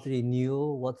what they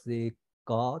knew, what they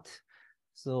got.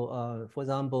 So for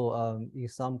example, in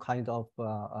some kind of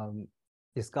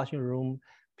discussion room,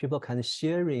 people can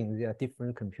sharing their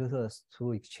different computers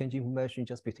to exchange information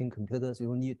just between computers. You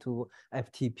don't need to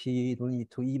FTP, you don't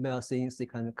need to email things. You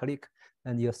can click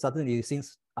and suddenly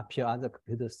things appear on the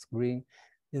computer screen.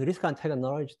 This kind of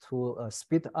technology to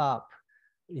speed up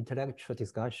intellectual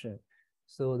discussion.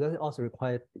 So that also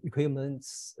requires equipment,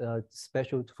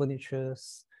 special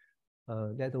furnitures,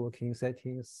 networking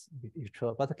settings,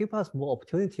 etc. But give us more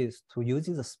opportunities to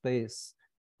using the space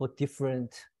for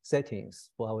different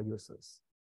settings for our users.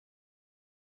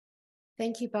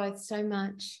 Thank you both so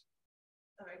much.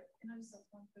 Sorry, can I just ask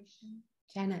one question?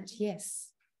 Janet,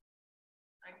 yes.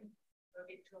 I can go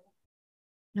get to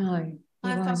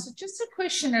No. So just a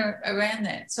question around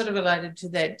that, sort of related to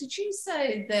that. Did you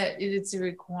say that it's a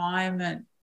requirement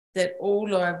that all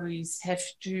libraries have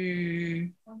to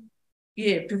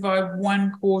provide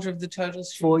 1/4 of the total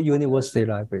for university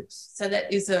libraries? So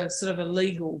that is a sort of a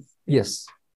legal. Yes.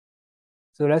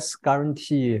 So let's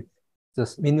guarantee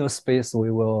the minimum space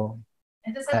we will.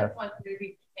 And does that apply to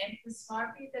every campus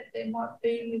library that there might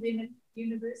be within a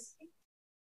university?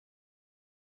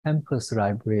 Campus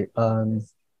library,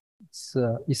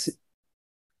 it's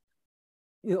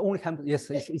only campus. Yes,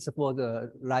 it's for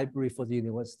the library for the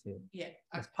university. Yeah,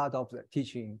 it's part of the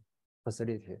teaching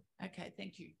facility. Okay,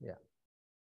 thank you. Yeah.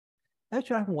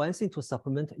 Actually, I have one thing to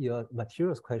supplement your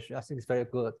materials question. I think it's very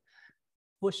good.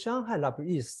 For Shanghai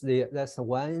LBES, that's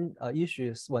one issue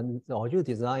is when the original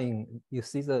design, you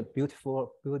see the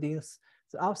beautiful buildings.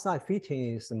 The outside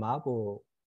fitting is marble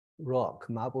rock,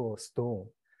 marble stone.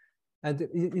 And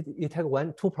it has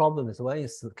two problems. One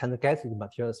is kind of getting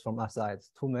materials from outside,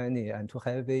 too many and too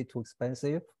heavy, too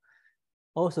expensive.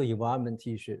 Also environment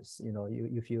issues, you know,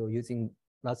 if you're using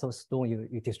lots of stone,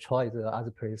 you destroy the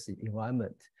other place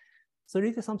environment. So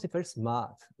they did something very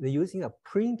smart. They're using a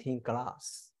printing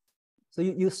glass. So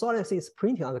you saw that it's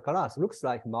printing on the glass, looks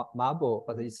like marble,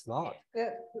 but it's not.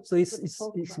 Yeah. So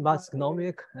it's much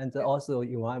economic and also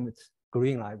environment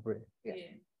green library. Yeah.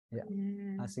 Yeah.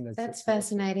 I think that's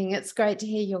fascinating. It's great to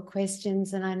hear your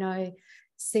questions, and I know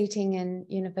seating in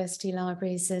university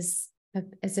libraries is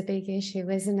a big issue,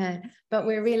 isn't it? But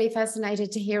we're really fascinated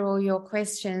to hear all your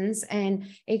questions, and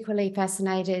equally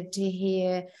fascinated to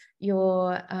hear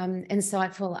your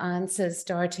insightful answers,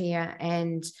 Dorothea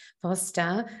and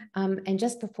Foster. And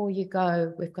just before you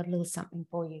go, we've got a little something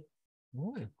for you.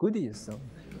 Oh, goodies.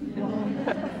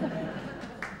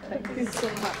 Thank you so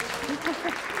much.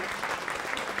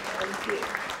 Thank you.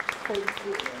 Thank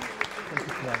you.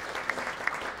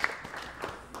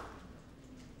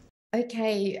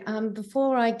 Okay,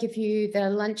 before I give you the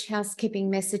lunch housekeeping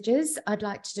messages, I'd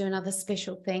like to do another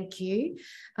special thank you.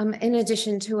 In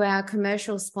addition to our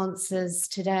commercial sponsors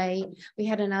today, we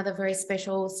had another very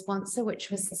special sponsor,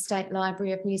 which was the State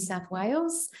Library of New South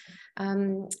Wales.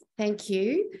 Thank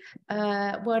you.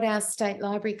 What our State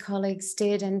Library colleagues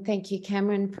did, and thank you,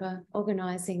 Cameron, for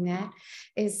organising that,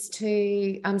 is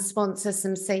to sponsor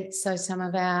some seats so some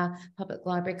of our public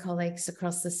library colleagues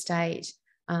across the state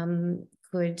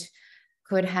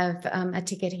could have a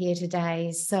ticket here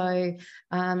today. So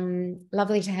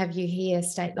lovely to have you here,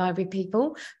 State Library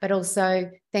people, but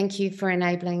also thank you for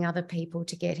enabling other people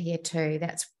to get here too.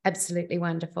 That's absolutely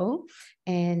wonderful.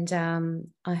 And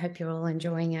I hope you're all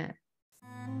enjoying it.